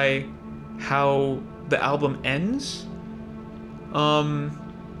exemplified by how the album ends.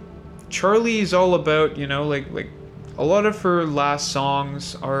 Charli is all about, a lot of her last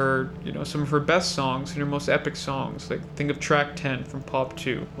songs are, some of her best songs and her most epic songs. Think of track 10 from Pop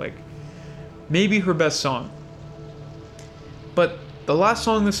 2, maybe her best song. But the last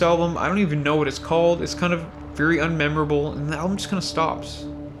song on this album, I don't even know what it's called. It's kind of very unmemorable, and the album just kind of stops.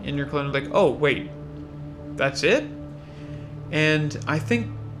 And you're kind of oh, wait, that's it? And I think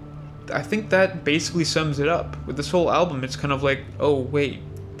that basically sums it up. With this whole album, it's kind of oh, wait,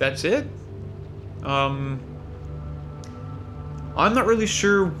 that's it? I'm not really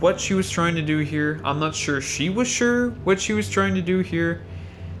sure what she was trying to do here. I'm not sure she was sure what she was trying to do here.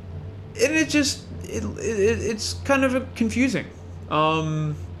 And it's kind of confusing.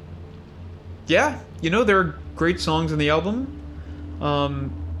 Yeah, there are great songs on the album.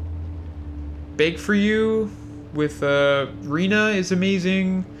 Beg For You with Rena is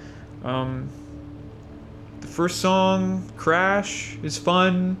amazing. The first song, Crash, is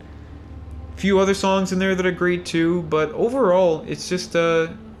fun. A few other songs in there that are great too, but overall, it's just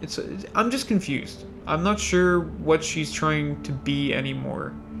I'm just confused. I'm not sure what she's trying to be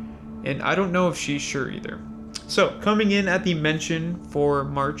anymore, and I don't know if she's sure either. So, coming in at the mention for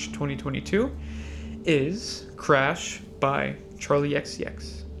March 2022 is Crash by Charli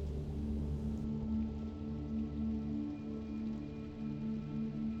XCX.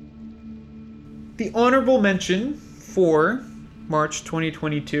 The honorable mention for March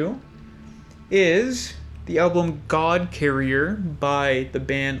 2022 is the album God Carrier by the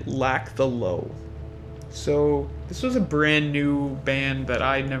band Lack the Low. So this was a brand new band that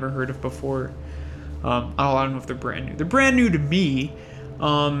I'd never heard of before. I don't know if they're brand new. They're brand new to me.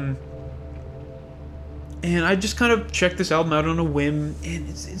 And I just kind of checked this album out on a whim, and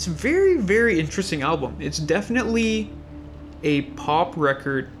it's a very, very interesting album. It's definitely a pop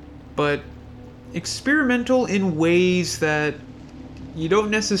record, but experimental in ways that you don't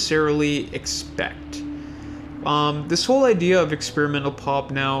necessarily expect. This whole idea of experimental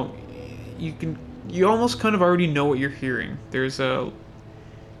pop now, you almost kind of already know what you're hearing.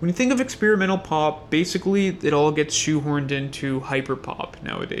 When you think of experimental pop, basically it all gets shoehorned into hyperpop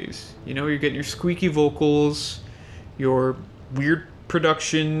nowadays. You're getting your squeaky vocals, your weird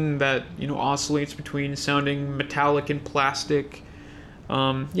production that, oscillates between sounding metallic and plastic.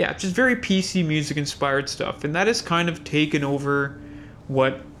 Just very PC music inspired stuff. And that has kind of taken over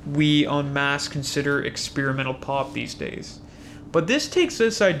what we en masse consider experimental pop these days. But this takes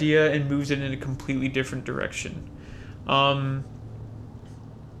this idea and moves it in a completely different direction.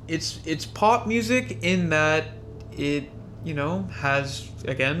 It's pop music in that it, has,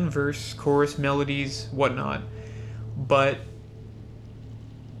 again, verse, chorus, melodies, whatnot. But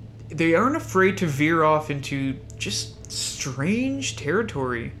they aren't afraid to veer off into just strange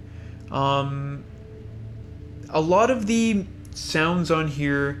territory. A lot of the sounds on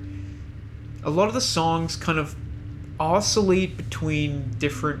here, a lot of the songs kind of oscillate between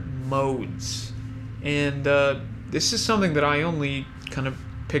different modes. And this is something that I only kind of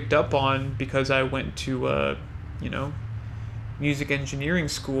picked up on because I went to, music engineering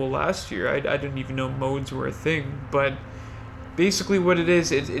school last year. I didn't even know modes were a thing. But basically what it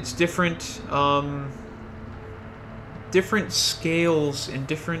is, it's different different scales and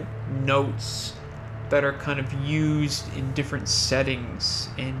different notes that are kind of used in different settings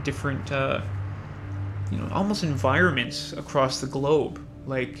and different, almost environments across the globe.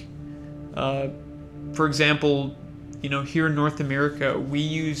 Like, for example, here in North America, we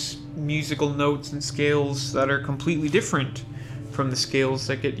use musical notes and scales that are completely different from the scales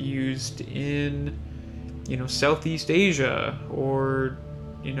that get used in, Southeast Asia or,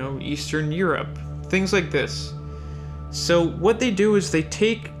 Eastern Europe, things like this. So what they do is they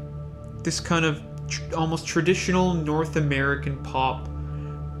take this kind of almost traditional North American pop,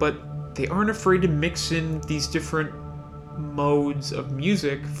 but they aren't afraid to mix in these different modes of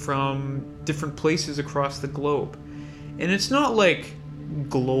music from different places across the globe. And it's not like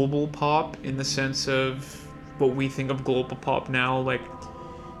global pop in the sense of what we think of global pop now, like,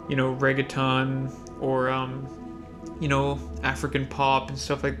 reggaeton or, African pop and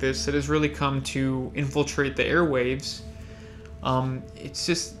stuff like this that has really come to infiltrate the airwaves. It's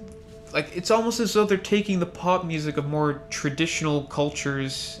just like, it's almost as though they're taking the pop music of more traditional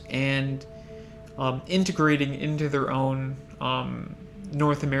cultures and integrating into their own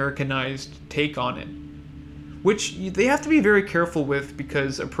North Americanized take on it, which they have to be very careful with,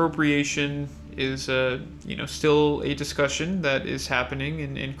 because appropriation is still a discussion that is happening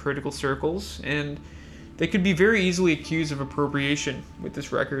in critical circles, and they could be very easily accused of appropriation with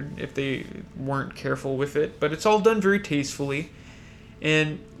this record if they weren't careful with it. But it's all done very tastefully,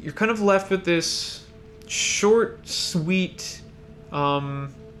 and you're kind of left with this short, sweet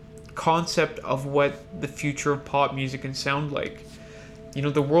concept of what the future of pop music can sound like.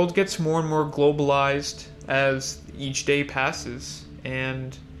 The world gets more and more globalized as each day passes,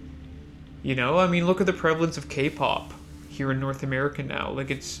 and look at the prevalence of K-pop here in North America now. Like,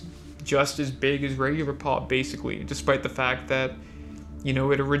 it's just as big as regular pop, basically, despite the fact that it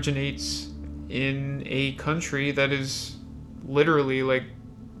originates in a country that is literally like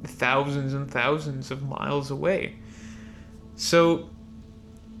thousands and thousands of miles away. So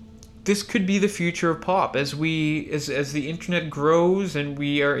this could be the future of pop as the internet grows and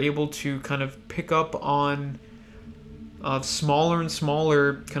we are able to kind of pick up on smaller and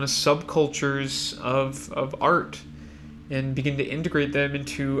smaller kind of subcultures of art and begin to integrate them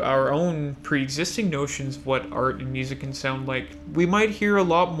into our own pre-existing notions of what art and music can sound like. We might hear a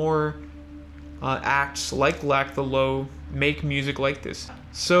lot more acts like Lack the Low make music like this.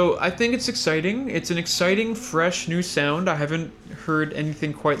 So I think it's exciting. It's an exciting, fresh new sound. I haven't heard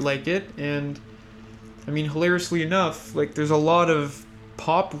anything quite like it, and I mean, hilariously enough, like, there's a lot of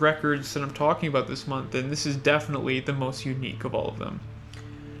pop records that I'm talking about this month, and this is definitely the most unique of all of them.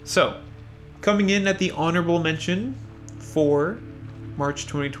 So, coming in at the honorable mention for March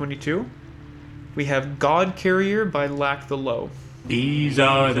 2022, we have God Carrier by Lack the Low. These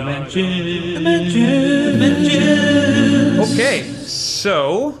are the mentions. Okay,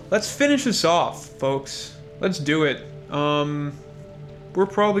 so let's finish this off, folks. Let's do it. We're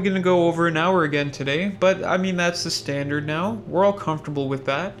probably going to go over an hour again today, but I mean, that's the standard now. We're all comfortable with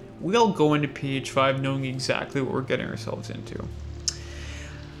that. We all go into PH5 knowing exactly what we're getting ourselves into.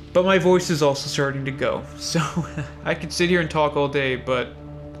 But my voice is also starting to go, so I could sit here and talk all day, but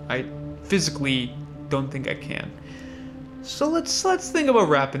I physically don't think I can. So let's think about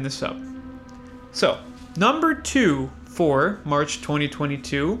wrapping this up. So, number 2 for March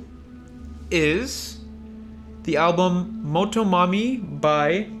 2022 is the album MOTOMAMI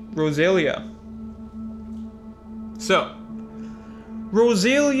by Rosalia. So,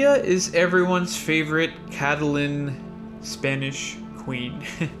 Rosalia is everyone's favorite Catalan Spanish queen.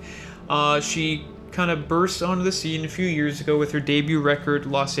 She kind of burst onto the scene a few years ago with her debut record,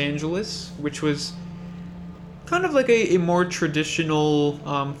 Los Angeles, which was kind of like a more traditional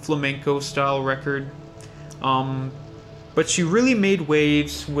flamenco style record. But she really made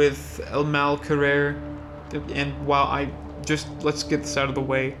waves with El Mal Querer. And while let's get this out of the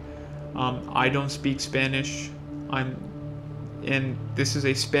way, I don't speak Spanish. And this is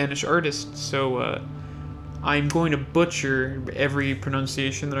a Spanish artist, so I'm going to butcher every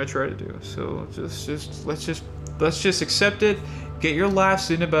pronunciation that I try to do. So let's just accept it. Get your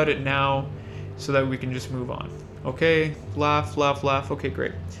laughs in about it now, so that we can just move on. Okay, laugh. Okay,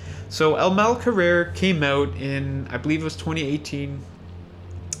 great. So El Mal Querer came out in, I believe it was 2018.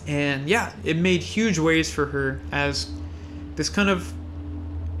 And yeah, it made huge waves for her as this kind of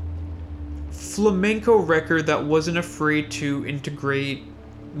flamenco record that wasn't afraid to integrate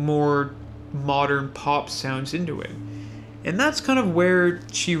more modern pop sounds into it. And that's kind of where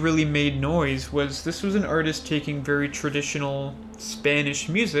she really made noise. This was an artist taking very traditional Spanish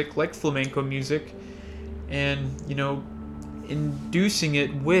music, like flamenco music, and, inducing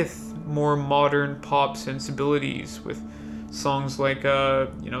it with more modern pop sensibilities, with songs like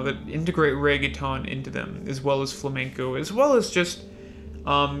that integrate reggaeton into them, as well as flamenco, as well as just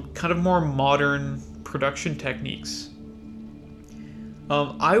kind of more modern production techniques.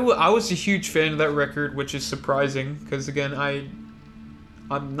 I was a huge fan of that record, which is surprising because again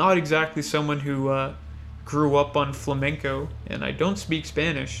I'm not exactly someone who grew up on flamenco, and I don't speak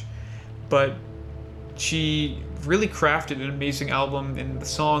Spanish, but she really crafted an amazing album, and the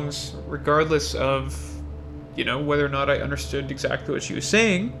songs, regardless of whether or not I understood exactly what she was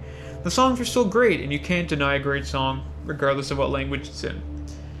saying, the songs were still great, and you can't deny a great song regardless of what language it's in.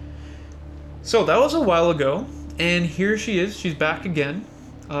 So that was a while ago, and here she is. She's back again.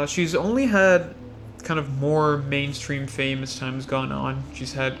 She's only had kind of more mainstream fame as time has gone on.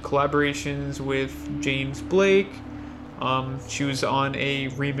 She's had collaborations with James Blake. She was on a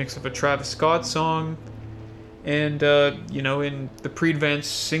remix of a Travis Scott song. And, in the pre-advance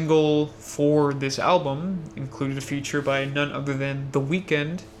single for this album included a feature by none other than The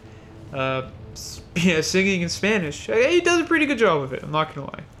Weeknd, singing in Spanish. He does a pretty good job of it, I'm not gonna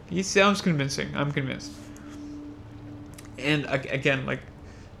lie. He sounds convincing, I'm convinced. And, again, like,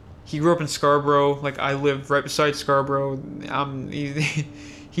 he grew up in Scarborough, like, I live right beside Scarborough.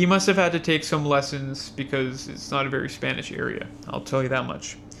 He must have had to take some lessons because it's not a very Spanish area, I'll tell you that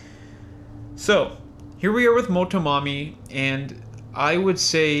much. So, here we are with MOTOMAMI, and I would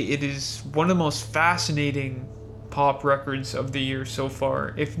say it is one of the most fascinating pop records of the year so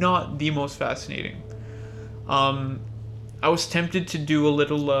far, if not the most fascinating. I was tempted to do a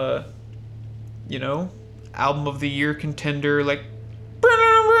little, album of the year contender, like,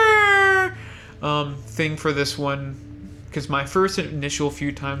 thing for this one, because my first initial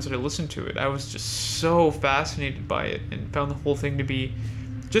few times that I listened to it, I was just so fascinated by it and found the whole thing to be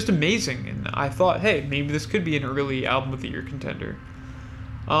just amazing, and I thought, hey, maybe this could be an early album of the year contender.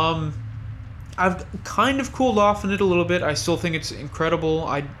 I've kind of cooled off on it a little bit. I still think it's incredible.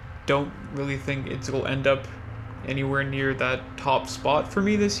 I don't really think it will end up anywhere near that top spot for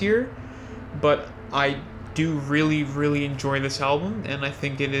me this year, but I do really, really enjoy this album, and I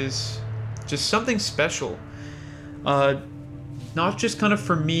think it is just something special. Not just kind of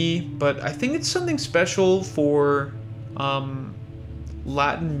for me, but I think it's something special for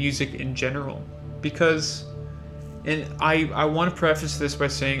Latin music in general, because, and I want to preface this by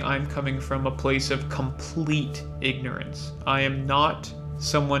saying I'm coming from a place of complete ignorance. I am not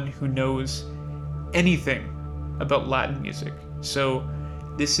someone who knows anything about Latin music, so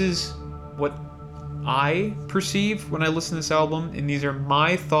this is what I perceive when I listen to this album, and these are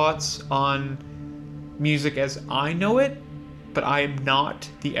my thoughts on music as I know it, but I am not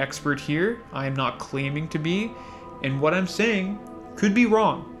the expert here. I am not claiming to be, and what I'm saying could be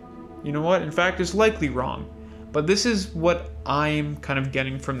wrong. You know what? In fact, it's likely wrong. But this is what I'm kind of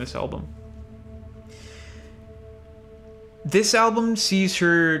getting from this album. This album sees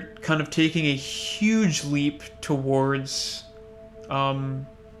her kind of taking a huge leap towards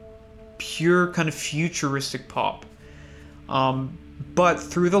pure kind of futuristic pop, but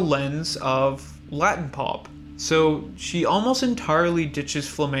through the lens of Latin pop. So she almost entirely ditches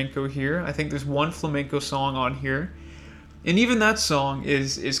flamenco here. I think there's one flamenco song on here, and even that song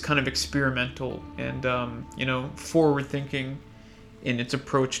is kind of experimental and forward thinking in its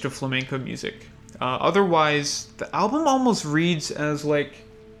approach to flamenco music. Otherwise, the album almost reads as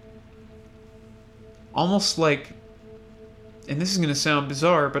almost like, and this is gonna sound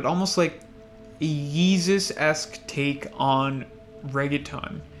bizarre, but almost like a Yeezus-esque take on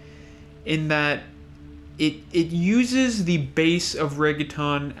reggaeton, in that it uses the base of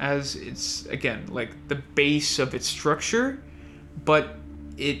reggaeton as its, again, like the base of its structure, but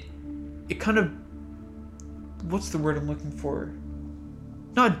it kind of, what's the word I'm looking for?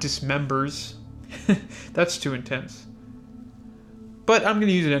 Not dismembers. That's too intense. But I'm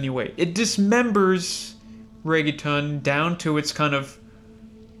gonna use it anyway. It dismembers reggaeton down to its kind of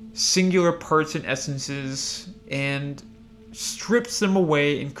singular parts and essences, and strips them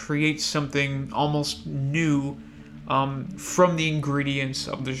away and creates something almost new from the ingredients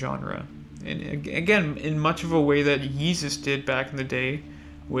of the genre. And again, in much of a way that Yeezus did back in the day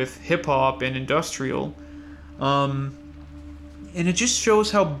with hip-hop and industrial. And it just shows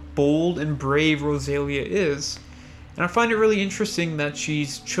how bold and brave Rosalia is. And I find it really interesting that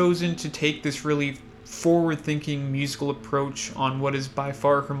she's chosen to take this really forward-thinking musical approach on what is by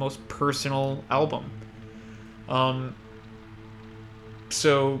far her most personal album.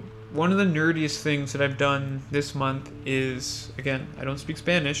 So one of the nerdiest things that I've done this month is, again, I don't speak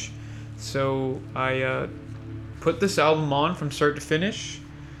Spanish, so I put this album on from start to finish,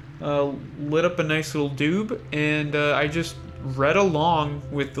 lit up a nice little doob, and I just read along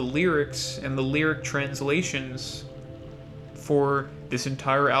with the lyrics and the lyric translations for this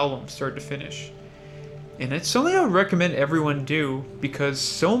entire album, start to finish. And it's something I would recommend everyone do, because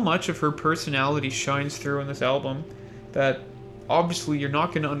so much of her personality shines through on this album that obviously you're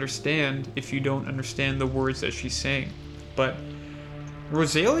not going to understand if you don't understand the words that she's saying. But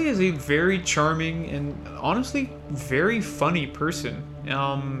Rosalia is a very charming and honestly very funny person.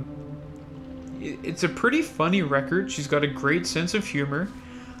 It's a pretty funny record. She's got a great sense of humor.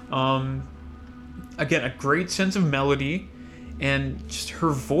 Again, a great sense of melody, and just her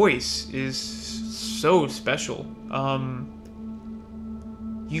voice is so special.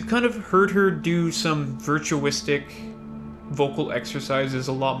 You kind of heard her do some virtuistic vocal exercises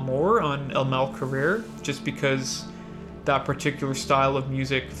a lot more on El Mal Querer, just because that particular style of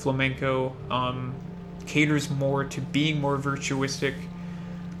music, flamenco, caters more to being more virtuistic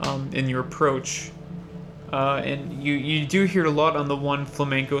in your approach. And you do hear it a lot on the one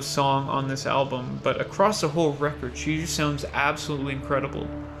flamenco song on this album, but across the whole record, she just sounds absolutely incredible.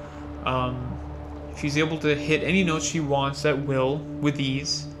 She's able to hit any note she wants at will with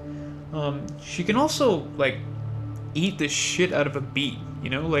ease. She can also like eat the shit out of a beat, you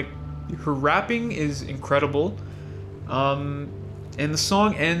know, like her rapping is incredible. And the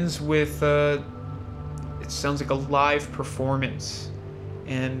song ends with it sounds like a live performance,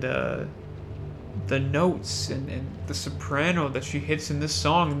 and the notes and the soprano that she hits in this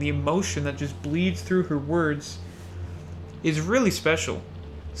song and the emotion that just bleeds through her words is really special.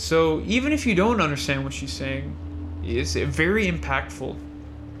 So even if you don't understand what she's saying, it's very impactful.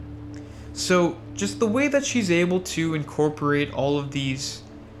 So just the way that she's able to incorporate all of these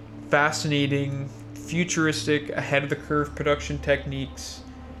fascinating, futuristic, ahead of the curve production techniques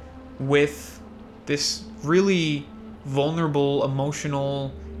with this really vulnerable,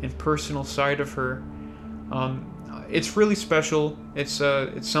 emotional, and personal side of her, it's really special. It's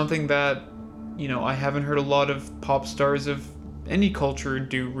something that, you know, I haven't heard a lot of pop stars of any culture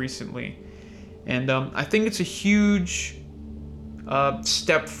do recently, and I think it's a huge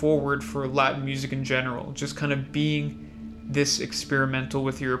step forward for Latin music in general, just kind of being this experimental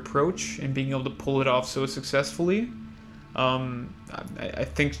with your approach and being able to pull it off so successfully. I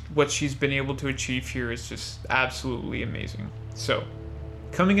think what she's been able to achieve here is just absolutely amazing. So,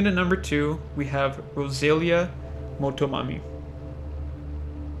 coming in at number 2, we have Rosalia, MOTOMAMI.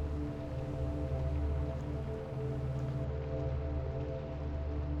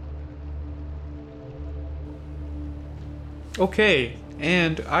 Okay,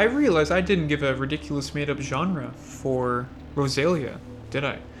 and I realized I didn't give a ridiculous made-up genre for Rosalia, did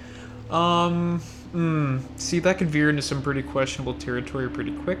I? See, that could veer into some pretty questionable territory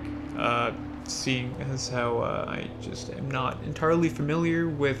pretty quick, seeing as how I just am not entirely familiar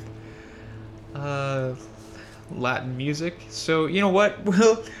with Latin music. So, you know what?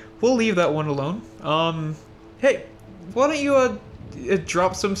 We'll leave that one alone. Hey, why don't you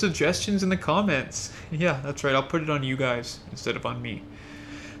drop some suggestions in the comments? Yeah, that's right. I'll put it on you guys instead of on me.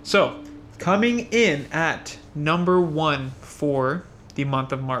 So, coming in at number 1 for the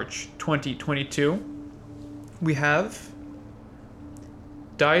month of March 2022, we have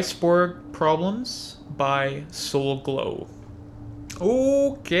Diaspora Problems by Soul Glo.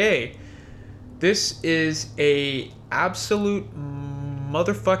 Okay. This is a absolute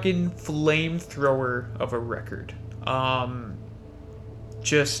motherfucking flamethrower of a record.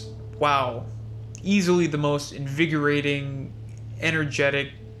 Just, wow. Easily the most invigorating,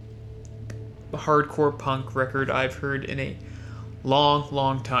 energetic, hardcore punk record I've heard in a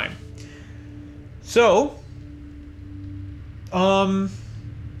long time. So,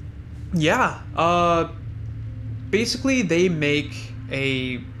 basically they make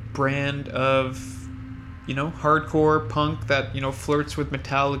a brand of, you know, hardcore punk that, you know, flirts with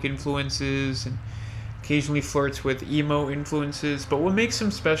metallic influences and occasionally flirts with emo influences. But what makes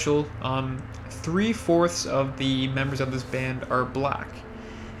them special, 3/4 of the members of this band are black,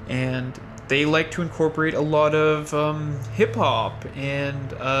 and they like to incorporate a lot of hip-hop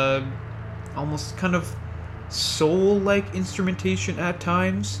and almost kind of soul-like instrumentation at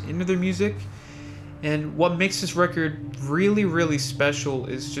times into their music. And what makes this record really special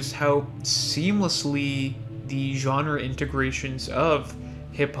is just how seamlessly the genre integrations of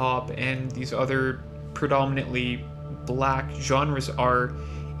hip-hop and these other predominantly black genres are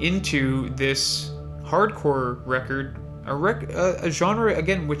into this hardcore record, a genre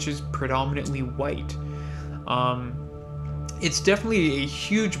again which is predominantly white. It's definitely a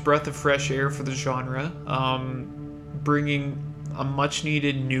huge breath of fresh air for the genre, bringing a much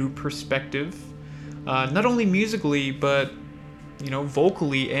needed new perspective, not only musically but, you know,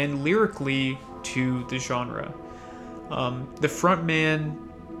 vocally and lyrically to the genre. The frontman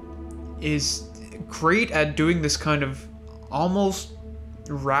is great at doing this kind of almost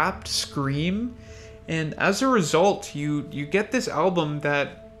rapped scream, and as a result, you get this album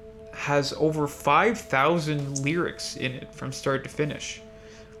that has over 5,000 lyrics in it from start to finish.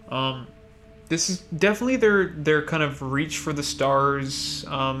 This is definitely their kind of reach for the stars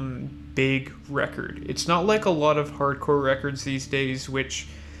big record. It's not like a lot of hardcore records these days, which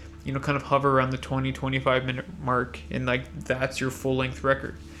kind of hover around the 20-25 minute mark, and like that's your full length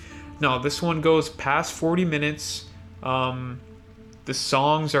record. No, this one goes past 40 minutes. The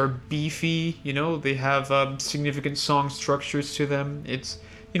songs are beefy, they have significant song structures to them. It's,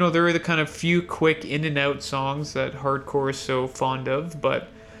 there are the kind of few quick in and out songs that hardcore is so fond of, but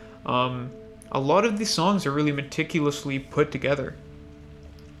a lot of these songs are really meticulously put together.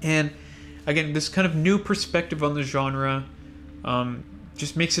 And again, this kind of new perspective on the genre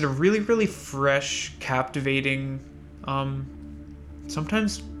just makes it a really, really fresh, captivating,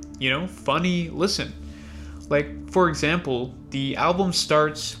 sometimes, funny listen. Like, for example, the album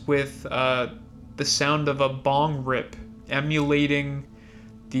starts with the sound of a bong rip emulating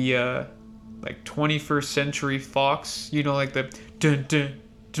the like 21st Century Fox, like the dun dun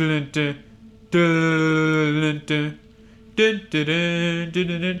dun dun dun dun dun dun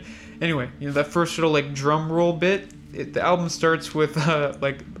dun dun. Anyway, that first sort of like drum roll bit. The album starts with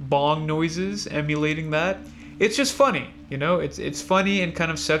like bong noises emulating that. It's just funny, It's funny and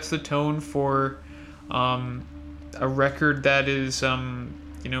kind of sets the tone for a record that is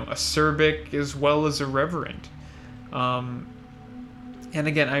acerbic as well as irreverent. And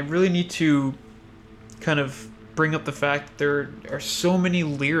again, I really need to kind of bring up the fact that there are so many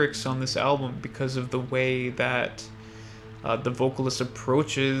lyrics on this album because of the way that the vocalist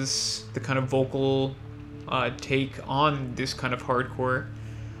approaches the kind of vocal take on this kind of hardcore.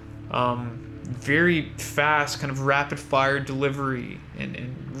 Very fast, kind of rapid fire delivery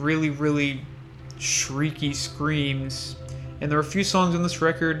and really, really shrieky screams. And there are a few songs on this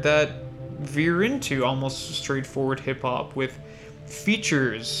record that veer into almost straightforward hip hop with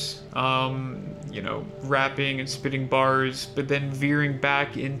features, rapping and spitting bars, but then veering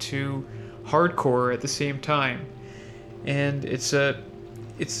back into hardcore at the same time. And it's a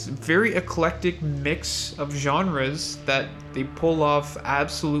very eclectic mix of genres that they pull off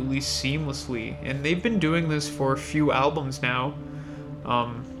absolutely seamlessly. And they've been doing this for a few albums now.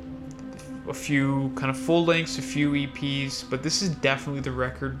 A few kind of full lengths, a few EPs, but this is definitely the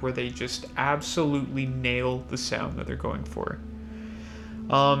record where they just absolutely nail the sound that they're going for.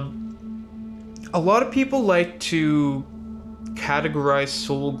 A lot of people like to categorize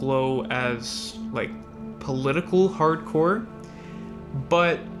Soul Glo as like political hardcore,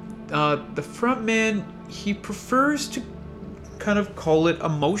 but the frontman, he prefers to kind of call it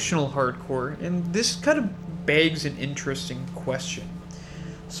emotional hardcore, and this kind of begs an interesting question.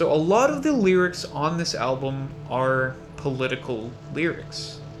 So a lot of the lyrics on this album are political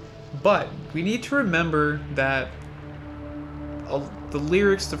lyrics, but we need to remember that the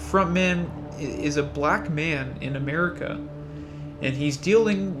lyrics, the frontman is a black man in America, and he's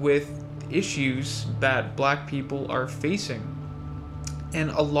dealing with issues that black people are facing.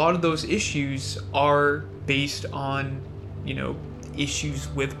 And a lot of those issues are based on, issues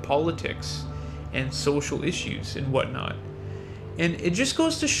with politics and social issues and whatnot. And it just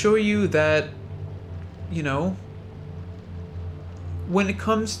goes to show you that, when it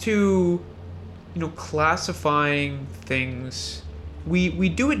comes to, classifying things, we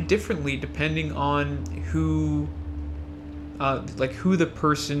do it differently depending on who the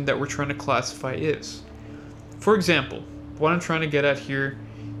person that we're trying to classify is. For example, what I'm trying to get at here,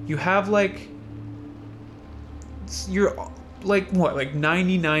 you have you're like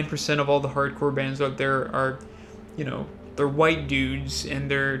 99% of all the hardcore bands out there are, they're white dudes, and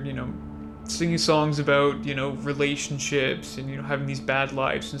they're, singing songs about, relationships and, having these bad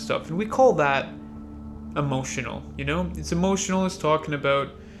lives and stuff. And we call that emotional, It's emotional, it's talking about,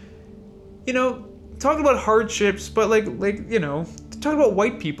 hardships, but talking about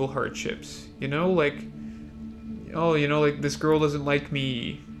white people hardships, this girl doesn't like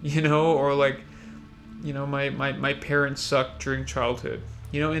me, or my parents sucked during childhood,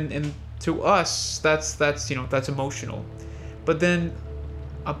 and to us, that's emotional. But then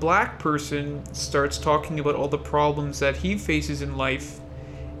a black person starts talking about all the problems that he faces in life,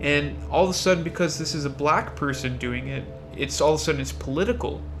 and all of a sudden, because this is a black person doing it, it's all of a sudden it's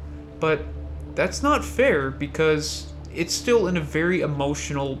political. But that's not fair, because it's still in a very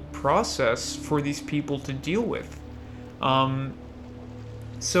emotional process for these people to deal with.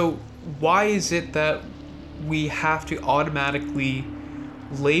 So why is it that we have to automatically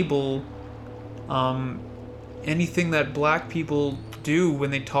label anything that black people do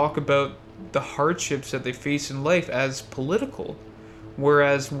when they talk about the hardships that they face in life as political.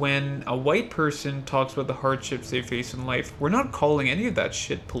 Whereas when a white person talks about the hardships they face in life, we're not calling any of that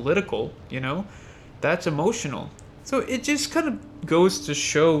shit political, That's emotional. So it just kind of goes to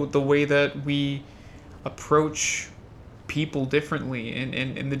show the way that we approach people differently,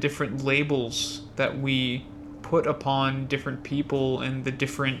 and the different labels that we put upon different people and the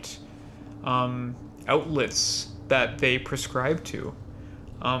different outlets that they prescribe to.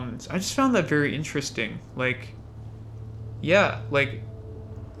 So I just found that very interesting. Like, yeah, like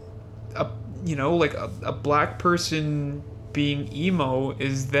a black person being emo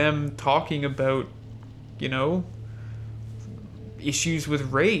is them talking about, issues with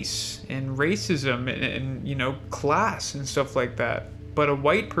race and racism and class and stuff like that. But a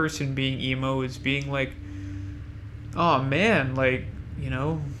white person being emo is being like, oh man, like,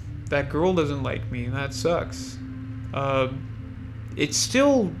 that girl doesn't like me and that sucks. It's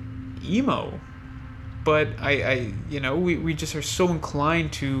still emo, but we just are so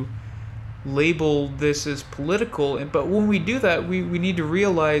inclined to label this as political. But when we do that, we need to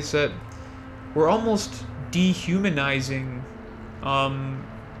realize that we're almost dehumanizing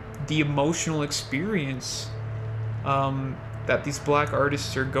the emotional experience that these black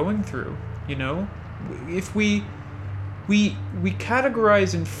artists are going through. If we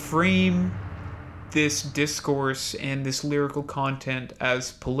categorize and frame this discourse and this lyrical content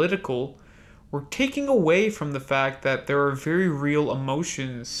as political, we're taking away from the fact that there are very real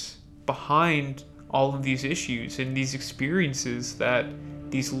emotions behind all of these issues and these experiences that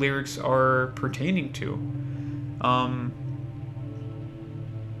these lyrics are pertaining to.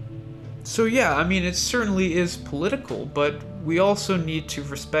 So yeah, I mean, it certainly is political, but we also need to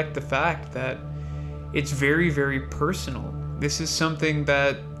respect the fact that it's very, very personal. This is something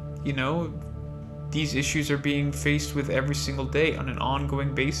that, these issues are being faced with every single day on an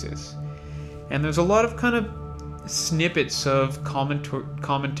ongoing basis. And there's a lot of kind of snippets of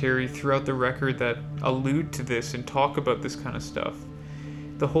commentary throughout the record that allude to this and talk about this kind of stuff.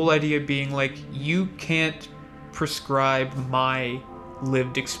 The whole idea being like, you can't prescribe my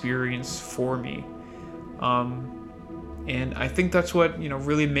lived experience for me. And I think that's what,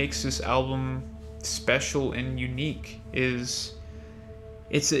 really makes this album special and unique. Is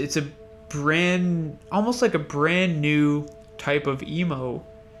it's a almost like a brand new type of emo,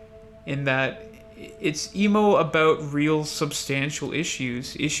 in that it's emo about real substantial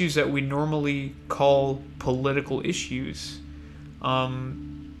issues that we normally call political issues,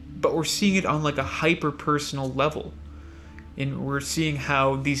 but we're seeing it on like a hyper personal level, and we're seeing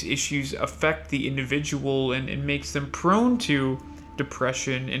how these issues affect the individual and makes them prone to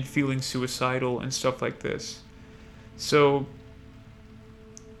depression and feeling suicidal and stuff like this. So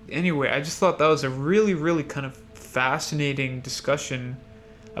anyway, I just thought that was a really, really kind of fascinating discussion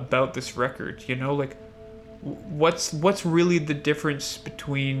about this record. Like, what's really the difference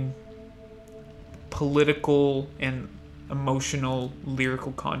between political and emotional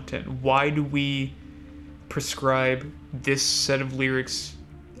lyrical content? Why do we prescribe this set of lyrics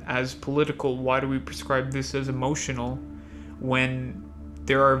as political? Why do we prescribe this as emotional, when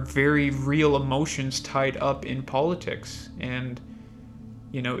there are very real emotions tied up in politics? And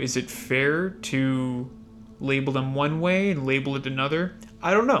is it fair to label them one way and label it another?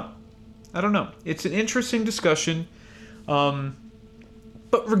 I don't know. It's an interesting discussion. But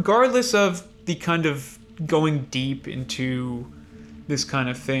regardless of the kind of going deep into this kind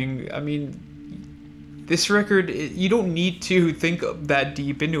of thing, I mean, this record, you don't need to think that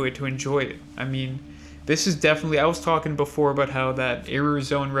deep into it to enjoy it. I mean, this is definitely, I was talking before about how that Error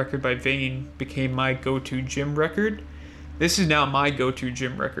Zone record by Vane became my go-to gym record. This is now my go-to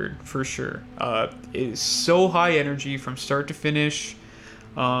gym record, for sure. It is so high energy from start to finish.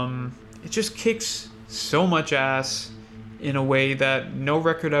 It just kicks so much ass in a way that no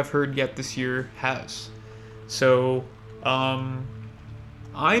record I've heard yet this year has. So,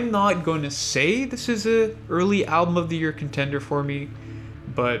 I'm not going to say this is a early album of the year contender for me,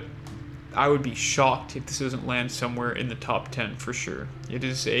 but I would be shocked if this doesn't land somewhere in the top 10 for sure. It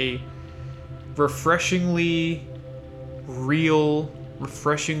is a refreshingly real,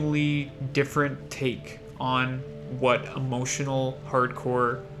 refreshingly different take on what emotional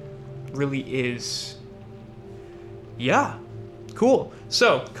hardcore really is. Yeah, cool.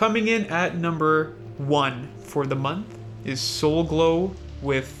 So, coming in at number 1 for the month is Soul Glo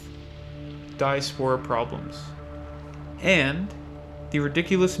with Diaspora Problems. And the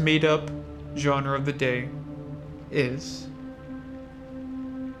ridiculous made-up genre of the day is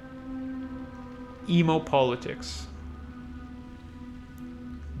emo politics.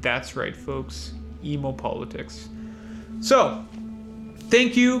 That's right, folks. Emo politics. So,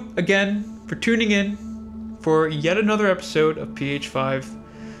 thank you again for tuning in for yet another episode of PH5.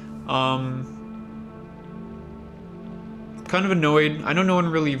 Kind of annoyed. I know no one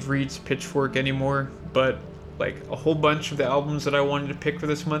really reads Pitchfork anymore, but like a whole bunch of the albums that I wanted to pick for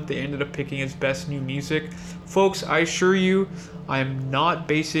this month, they ended up picking as best new music. Folks, I assure you, I am not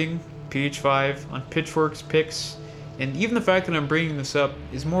basing PH5 on Pitchfork's picks, and even the fact that I'm bringing this up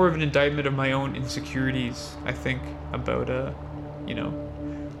is more of an indictment of my own insecurities, I think, about,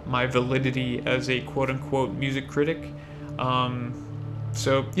 my validity as a quote-unquote music critic.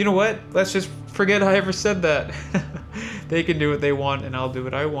 So, you know what? Let's just forget I ever said that. They can do what they want, and I'll do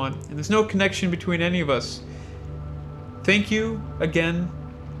what I want. And there's no connection between any of us. Thank you again.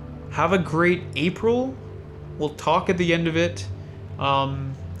 Have a great April. We'll talk at the end of it.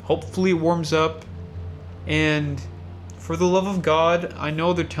 Hopefully it warms up. And for the love of God, I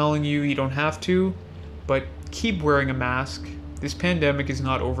know they're telling you you don't have to, but keep wearing a mask. This pandemic is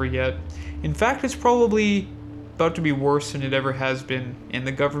not over yet. In fact, it's probably about to be worse than it ever has been, and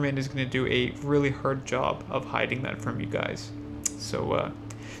the government is going to do a really hard job of hiding that from you guys. So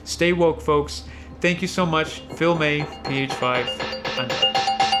stay woke, folks. Thank you so much. Phil May, PH5. I'm out.